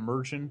depth and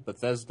immersion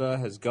Bethesda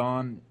has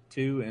gone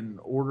to in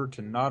order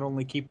to not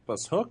only keep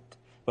us hooked,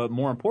 but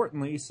more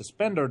importantly,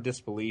 suspend our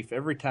disbelief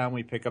every time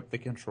we pick up the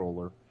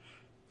controller.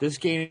 This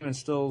game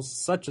instills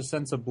such a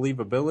sense of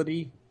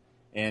believability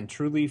and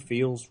truly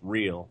feels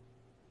real.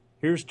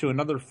 Here's to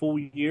another full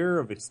year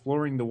of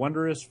exploring the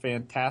wondrous,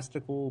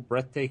 fantastical,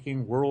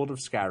 breathtaking world of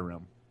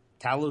Skyrim.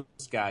 Talos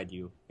guide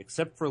you,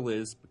 except for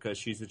Liz, because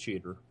she's a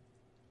cheater.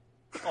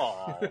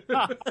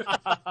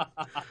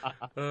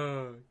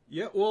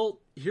 Yeah, well,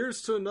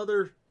 here's to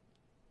another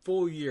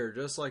full year,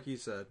 just like you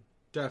said.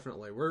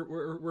 Definitely.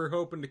 We're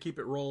hoping to keep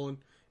it rolling.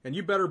 And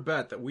you better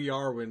bet that we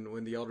are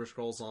when the Elder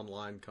Scrolls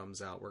Online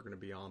comes out. We're going to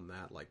be on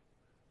that like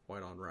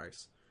white on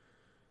rice.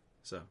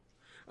 So,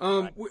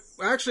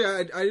 actually,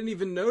 I didn't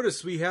even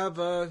notice we have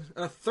a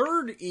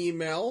third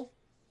email.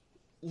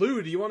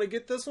 Lou, do you want to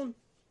get this one?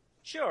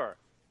 Sure.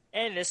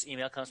 And this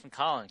email comes from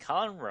Colin.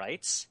 Colin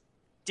writes,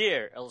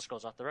 Dear Elder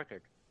Scrolls Off the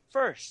Record,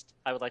 first,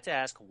 I would like to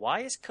ask, why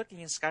is cooking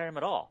in Skyrim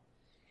at all?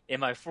 In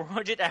my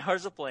 400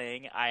 hours of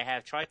playing, I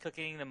have tried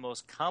cooking the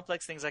most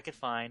complex things I could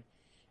find,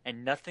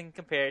 and nothing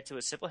compared to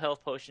a simple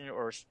health potion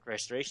or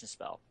restoration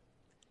spell.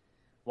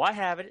 Why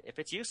have it if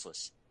it's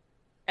useless?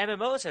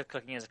 MMOs have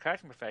cooking as a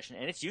crafting profession,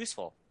 and it's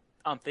useful.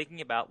 I'm thinking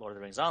about Lord of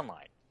the Rings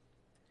Online.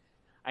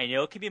 I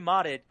know it can be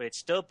modded, but it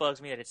still bugs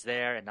me that it's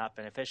there and not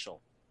beneficial.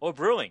 Or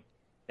brewing.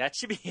 That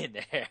should be in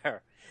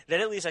there. Then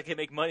at least I can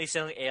make money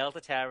selling ale at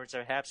the taverns,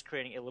 or perhaps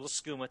creating a little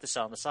skooma to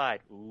sell on the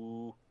side.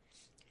 Ooh.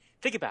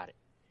 Think about it.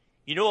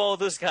 You know all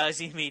those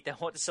guys you meet that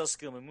want to sell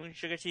skooma and moon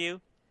sugar to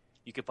you?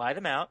 You could buy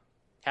them out,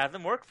 have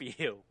them work for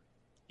you.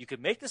 You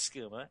could make the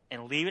skooma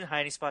and leave it in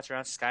hiding spots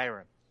around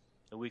Skyrim.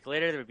 A week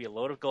later, there would be a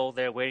load of gold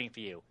there waiting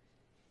for you.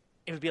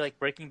 It would be like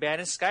Breaking Bad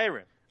in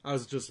Skyrim. I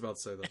was just about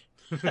to say that.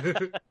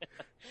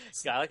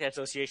 Yeah, I like that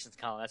associations,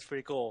 Colin. That's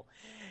pretty cool.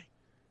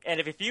 And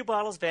if a few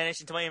bottles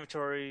vanish into my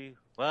inventory,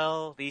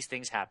 well, these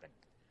things happen.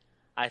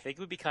 I think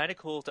it would be kind of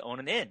cool to own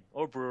an inn,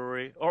 or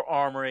brewery, or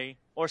armory,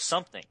 or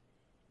something.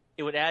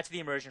 It would add to the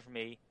immersion for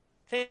me.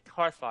 Think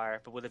Hearthfire,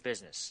 but with a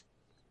business.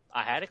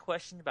 I had a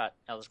question about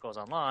Elder Scrolls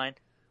Online,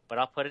 but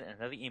I'll put it in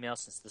another email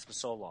since this was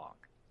so long.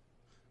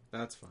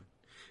 That's fine.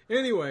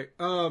 Anyway,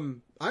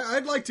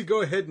 I'd like to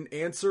go ahead and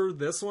answer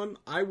this one.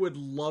 I would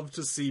love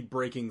to see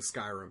Breaking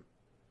Skyrim.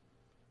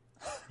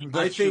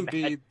 I think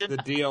be the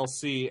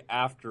DLC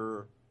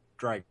after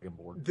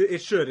Dragonborn.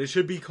 It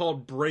should be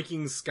called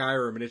Breaking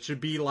Skyrim, and it should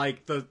be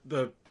like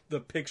the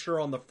picture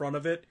on the front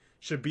of it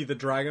should be the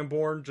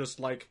Dragonborn, just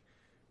like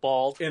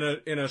bald in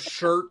a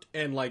shirt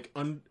and like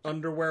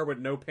underwear with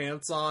no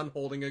pants on,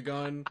 holding a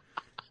gun.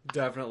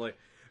 Definitely.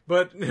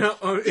 But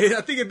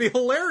I think it'd be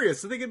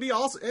hilarious. I think it'd be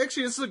awesome.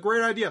 Actually, this is a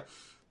great idea.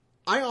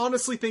 I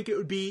honestly think it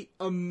would be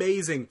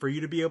amazing for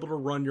you to be able to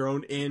run your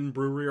own inn,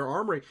 brewery, or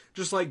armory.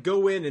 Just like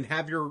go in and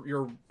have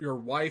your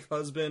wife,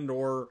 husband,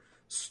 or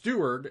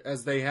steward,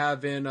 as they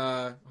have in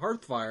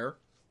Hearthfire,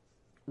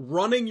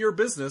 running your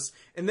business,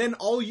 and then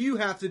all you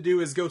have to do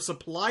is go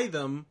supply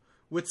them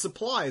with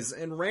supplies,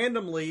 and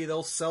randomly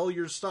they'll sell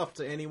your stuff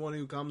to anyone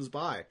who comes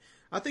by.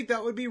 I think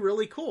that would be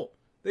really cool.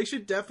 They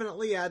should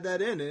definitely add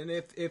that in, and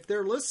if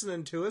they're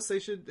listening to us, they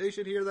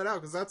should hear that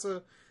out, because that's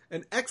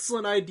an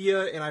excellent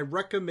idea, and I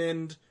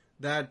recommend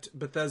that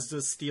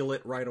Bethesda steal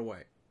it right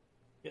away.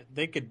 Yeah,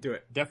 they could do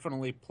it.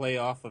 Definitely play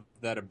off of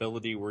that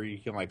ability where you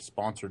can like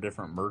sponsor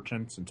different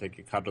merchants and take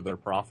a cut of their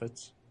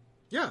profits.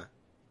 Yeah.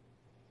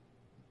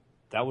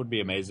 That would be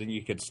amazing.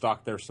 You could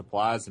stock their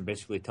supplies and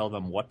basically tell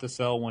them what to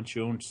sell once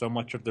you own so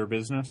much of their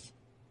business.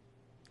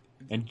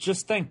 And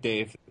just think,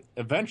 Dave,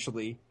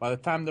 eventually, by the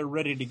time they're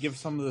ready to give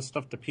some of this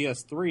stuff to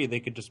PS3,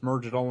 they could just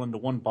merge it all into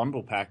one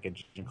bundle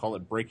package and call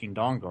it Breaking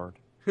Dawnguard.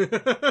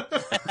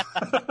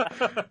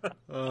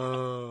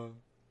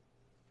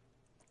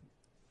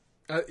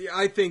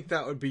 I think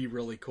that would be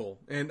really cool.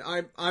 And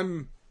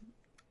I'm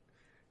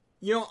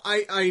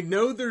I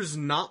know there's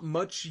not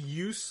much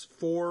use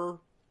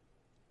for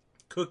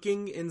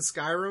cooking in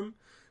Skyrim.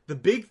 The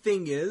big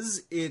thing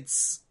is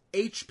it's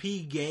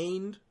HP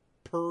gained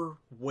per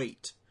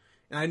weight.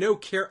 And I know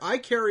I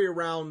carry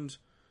around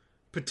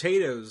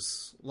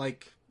potatoes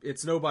like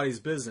it's nobody's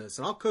business,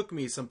 and I'll cook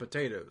me some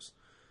potatoes.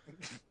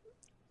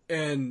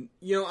 And,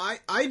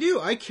 I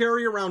do. I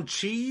carry around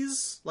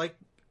cheese, like,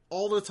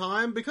 all the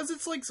time, because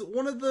it's, like,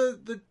 one of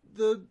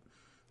the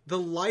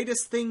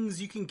lightest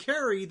things you can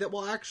carry that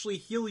will actually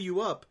heal you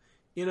up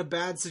in a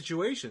bad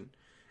situation.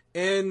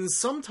 And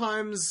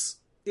sometimes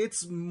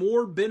it's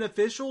more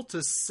beneficial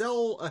to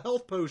sell a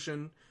health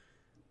potion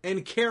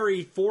and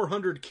carry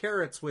 400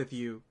 carrots with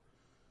you.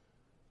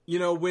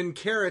 When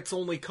carrots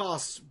only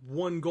cost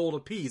 1 gold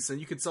apiece,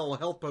 and you could sell a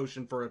health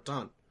potion for a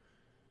ton.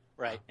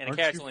 Right, and a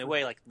carrot's only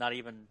weigh like not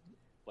even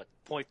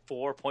 0.4,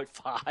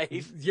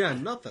 0.5. Yeah,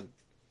 nothing.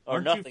 Or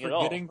Aren't nothing you at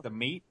all. forgetting the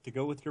meat to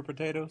go with your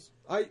potatoes?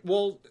 I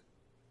don't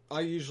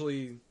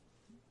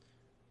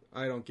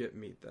get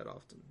meat that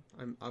often.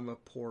 I'm a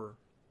poor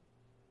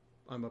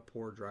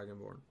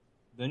Dragonborn.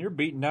 Then you're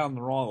beating down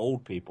the wrong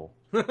old people.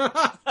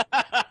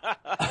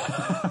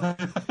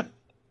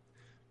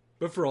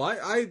 But for all,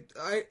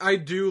 I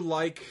do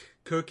like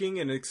cooking,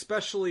 and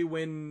especially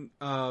when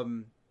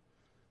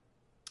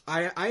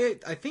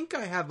I think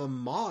I have a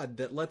mod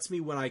that lets me,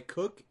 when I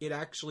cook, it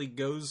actually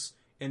goes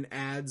and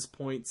adds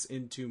points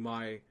into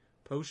my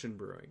potion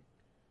brewing.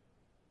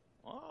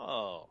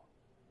 Oh.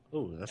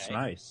 Oh, that's Okay.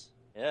 nice.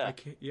 Yeah.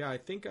 I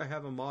think I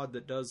have a mod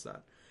that does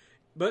that.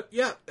 But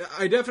yeah,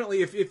 I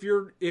definitely, if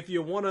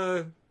you want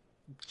to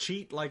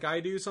cheat like I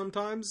do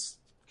sometimes,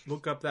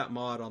 look up that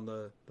mod on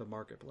the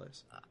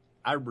marketplace.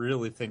 I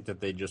really think that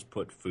they just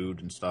put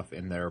food and stuff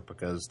in there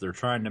because they're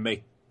trying to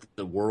make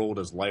the world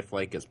as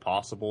lifelike as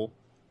possible.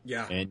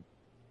 Yeah. And,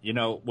 you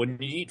know, when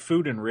you eat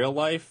food in real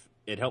life,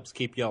 it helps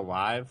keep you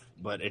alive,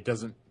 but it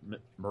doesn't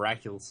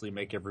miraculously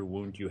make every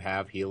wound you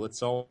have heal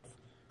itself.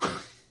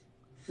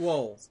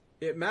 Well,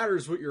 it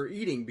matters what you're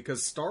eating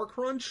because Star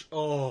Crunch,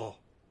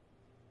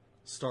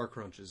 Star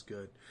Crunch is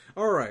good.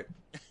 All right.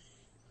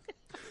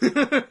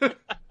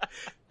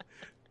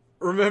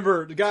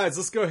 Remember, guys,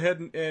 let's go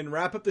ahead and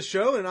wrap up the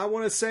show. And I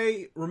want to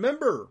say,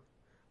 remember,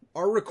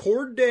 our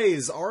record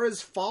days are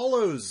as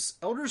follows.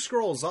 Elder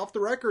Scrolls Off the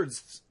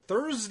Records,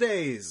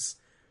 Thursdays.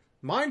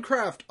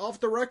 Minecraft Off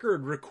the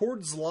Record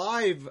records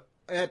live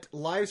at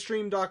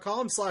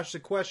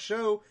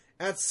livestream.com/thequestshow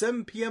at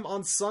 7 p.m.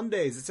 on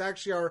Sundays. It's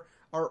actually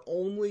our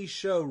only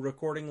show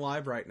recording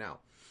live right now.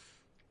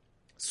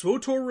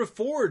 SWTOR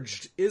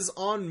Reforged is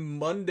on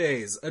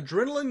Mondays.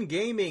 Adrenaline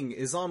Gaming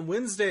is on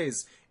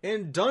Wednesdays.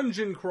 And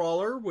Dungeon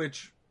Crawler,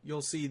 which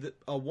you'll see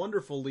a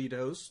wonderful lead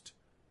host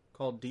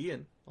called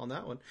Dian on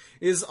that one,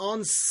 is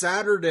on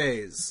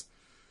Saturdays.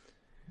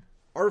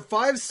 Our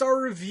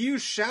 5-star review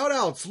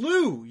shout-outs.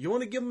 Lou, you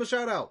want to give them a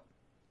shout-out?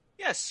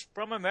 Yes,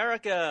 from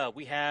America,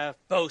 we have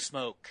Bow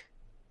Smoke.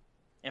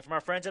 And from our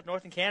friends up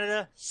north in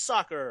Canada,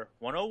 Soccer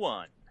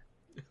 101.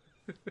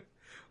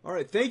 All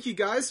right, thank you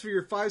guys for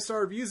your 5-star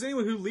reviews.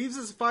 Anyone who leaves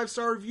us a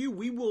 5-star review,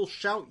 we will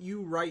shout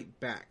you right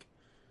back.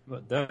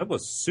 But that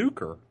was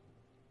Suker.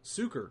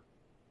 Suker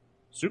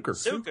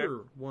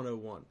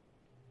 101.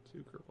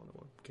 Suker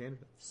 101,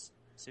 Canada.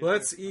 Suker. Well,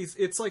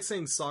 it's like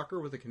saying soccer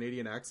with a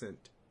Canadian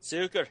accent.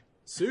 Suker.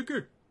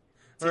 Suker.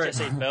 Did All you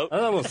say boat?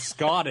 That was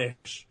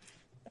Scottish.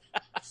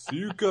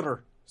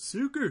 Suker.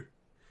 Suker.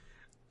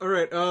 All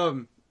right.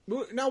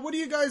 Now, what do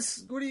you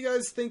guys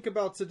think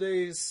about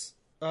today's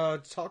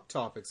talk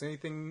topics?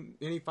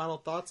 Any final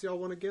thoughts y'all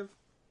want to give?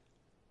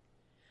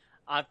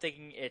 I'm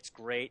thinking it's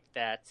great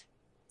that,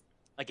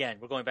 again,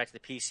 we're going back to the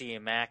PC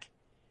and Mac.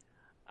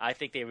 I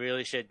think they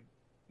really should,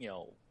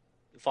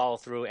 follow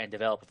through and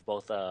develop for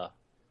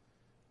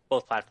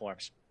both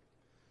platforms.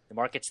 The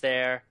market's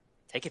there.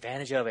 Take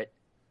advantage of it.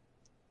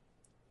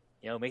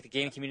 Make the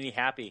gaming community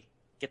happy.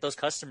 Get those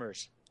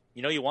customers.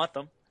 You want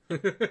them.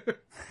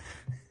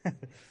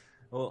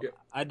 Well, Yeah.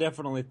 I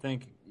definitely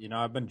think,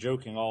 I've been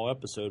joking all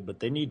episode, but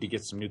they need to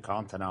get some new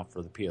content out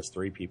for the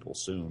PS3 people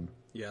soon.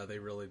 Yeah, they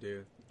really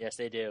do. Yes,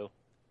 they do.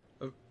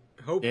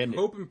 Hope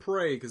and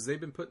pray, because they've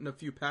been putting a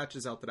few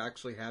patches out that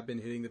actually have been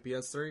hitting the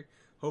PS3.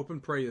 Hope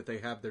and pray that they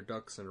have their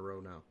ducks in a row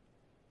now.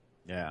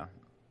 Yeah.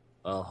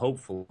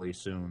 Hopefully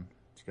soon,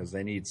 because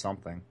they need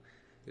something.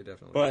 They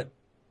definitely. But,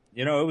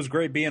 it was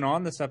great being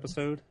on this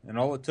episode, and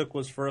all it took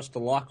was for us to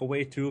lock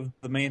away 2 of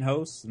the main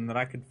hosts, and that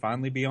I could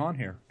finally be on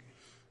here.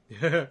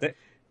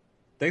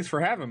 Thanks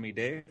for having me,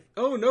 Dave.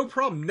 Oh, no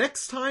problem.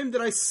 Next time that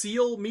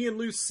me and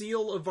Lou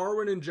seal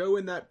Varwin and Joe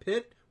in that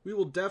pit, we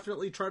will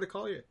definitely try to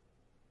call you.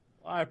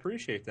 I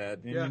appreciate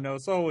that. And, Yeah.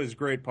 it's always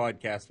great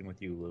podcasting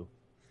with you, Lou.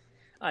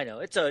 I know.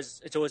 It's always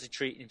a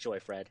treat. Enjoy,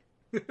 Fred.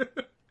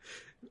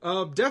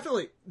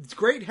 Definitely. It's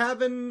great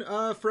having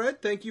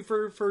Fred. Thank you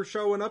for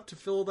showing up to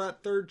fill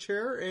that third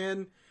chair.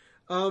 And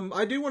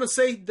I do want to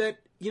say that,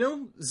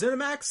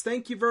 ZeniMax,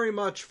 thank you very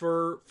much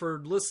for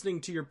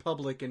listening to your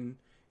public and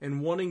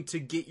wanting to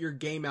get your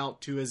game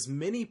out to as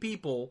many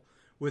people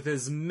with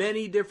as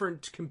many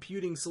different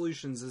computing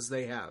solutions as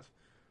they have.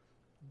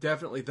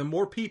 Definitely. The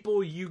more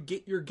people you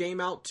get your game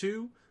out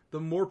to, the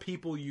more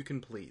people you can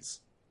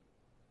please.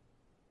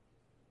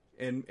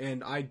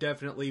 And I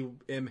definitely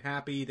am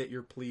happy that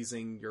you're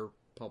pleasing your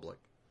public.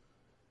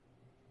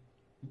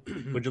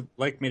 Would you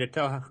like me to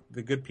tell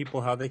the good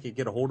people how they could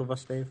get a hold of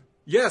us, Dave?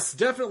 Yes,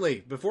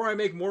 definitely. Before I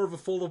make more of a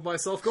fool of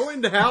myself, go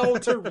into how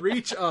to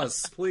reach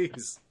us,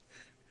 please.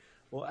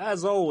 Well,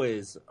 as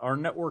always, our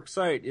network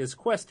site is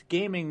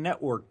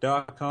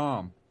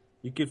questgamingnetwork.com.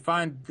 You can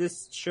find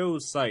this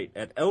show's site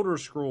at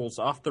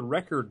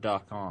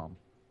elderscrollsofftherecord.com.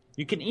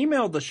 You can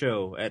email the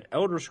show at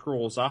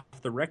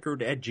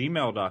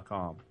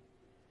elderscrollsofftherecord@gmail.com.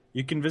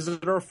 You can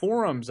visit our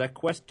forums at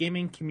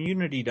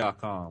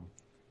questgamingcommunity.com.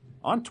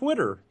 On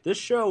Twitter, this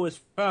show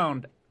is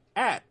found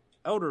at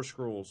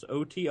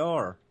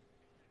ElderScrollsOTR.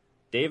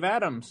 Dave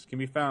Adams can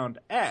be found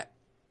at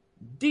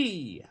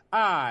DIEN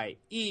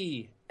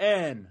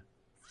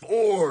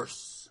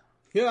Force.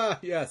 Yeah,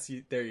 yes,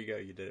 there you go.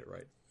 You did it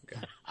right.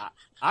 Okay.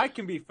 I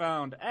can be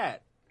found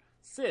at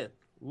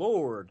Sith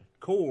Lord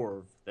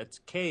Corv. That's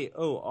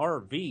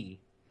KORV.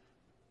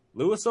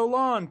 Louis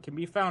Olan can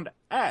be found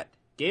at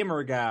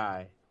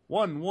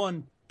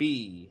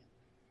GamerGuy11B.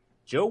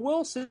 Joe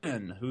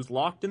Wilson, who's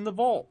locked in the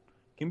vault,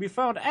 can be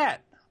found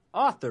at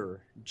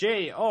author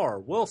J.R.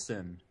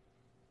 Wilson.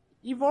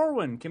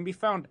 Evarwin can be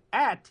found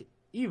at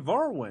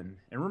Evarwin.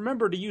 And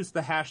remember to use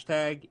the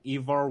hashtag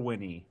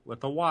Evarwinny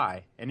with a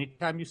Y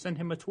anytime you send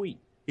him a tweet.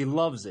 He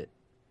loves it.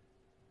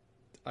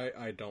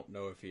 I don't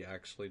know if he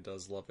actually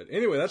does love it.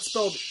 Anyway, that's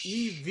spelled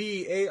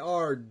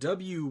Evarwyn.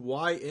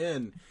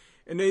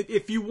 And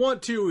if you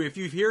want to, if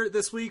you hear it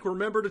this week,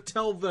 remember to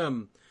tell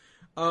them,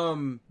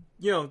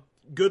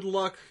 good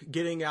luck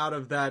getting out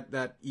of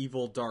that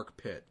evil dark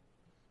pit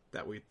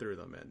that we threw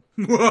them in.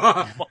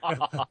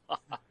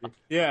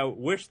 Yeah,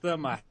 wish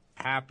them a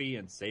happy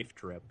and safe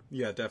trip.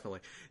 Yeah,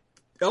 definitely.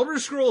 Elder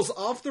Scrolls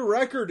Off the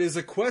Record is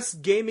a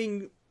Quest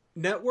Gaming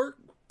Network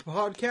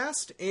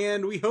podcast,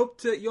 and we hope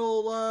that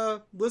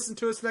you'll listen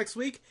to us next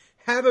week.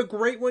 Have a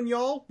great one,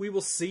 y'all. We will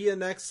see you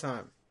next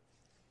time.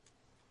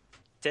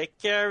 Take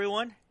care,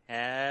 everyone.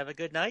 Have a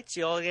good night.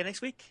 See you all again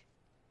next week.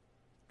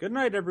 Good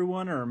night,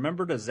 everyone, and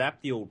remember to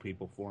zap the old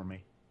people for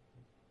me.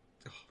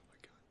 Oh, my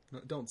God. No,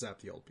 don't zap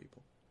the old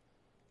people.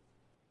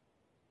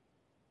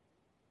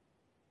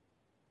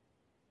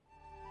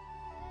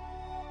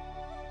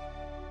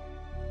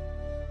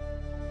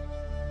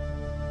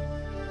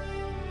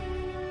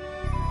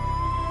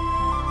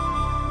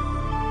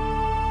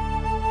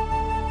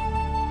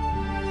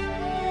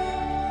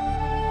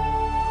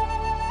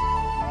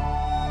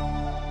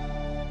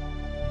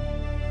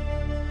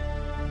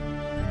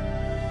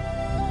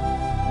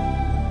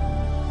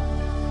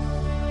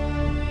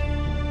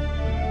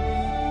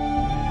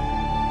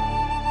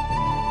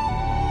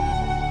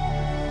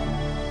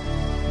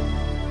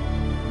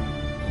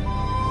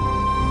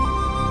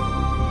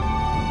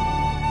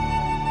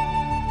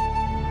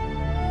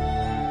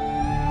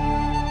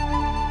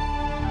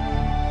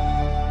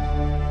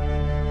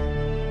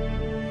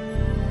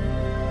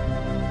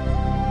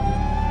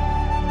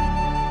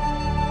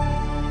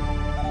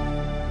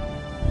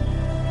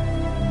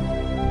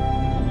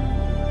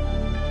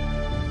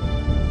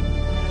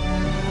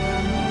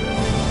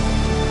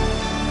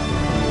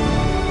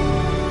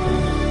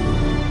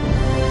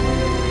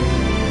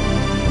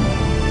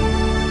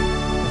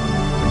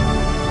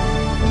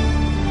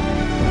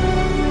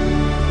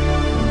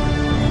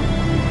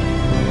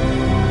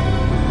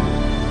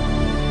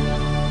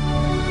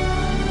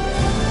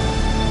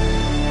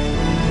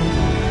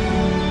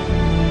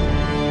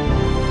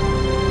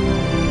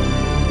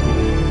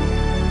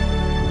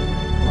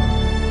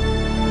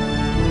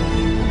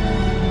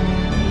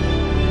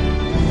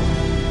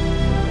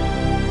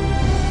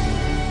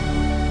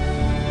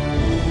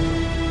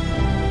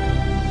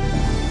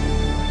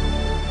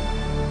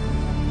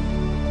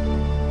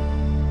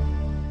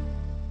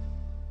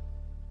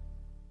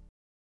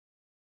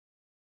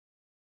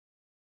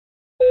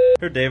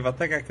 Here, Dave, I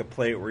think I could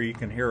play it where you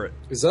can hear it.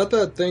 Is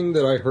that thing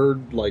that I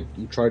heard, like,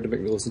 you tried to make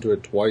me listen to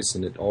it twice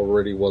and it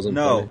already wasn't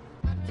No.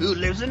 funny? Who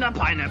lives in a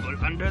pineapple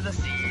under the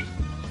sea?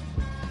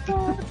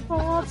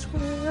 SpongeBob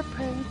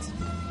SquarePants.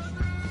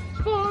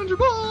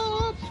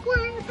 SpongeBob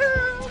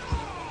SquarePants.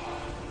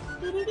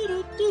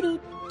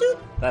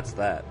 That's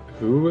that.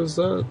 Who was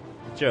that?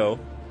 Joe.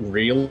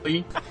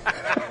 Really?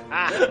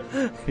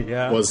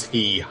 Yeah. Was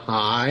he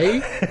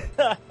high?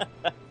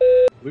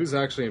 Lou's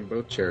actually in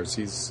both chairs.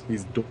 He's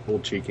dual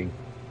cheeking.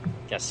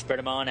 Just spread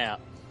them on out.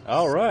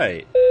 All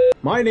right.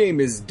 My name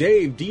is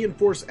Dave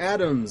D-Enforce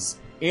Adams,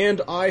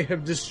 and I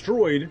have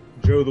destroyed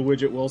Joe the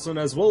Widget Wilson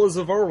as well as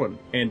Evarwyn,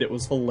 and it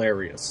was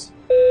hilarious.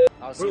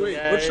 I'll see you Wait,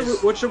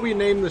 guys. what should we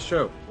name the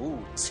show?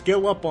 Ooh,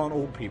 skill up on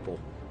old people.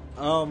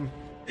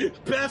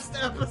 Best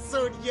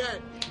episode yet!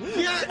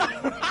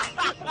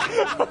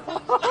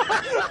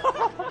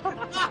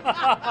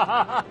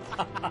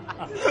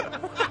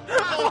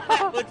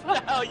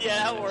 Oh,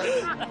 yeah, that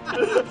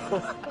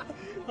works.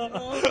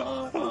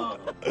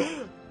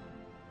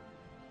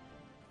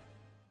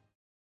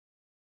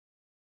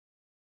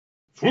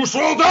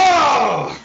 Fusroda!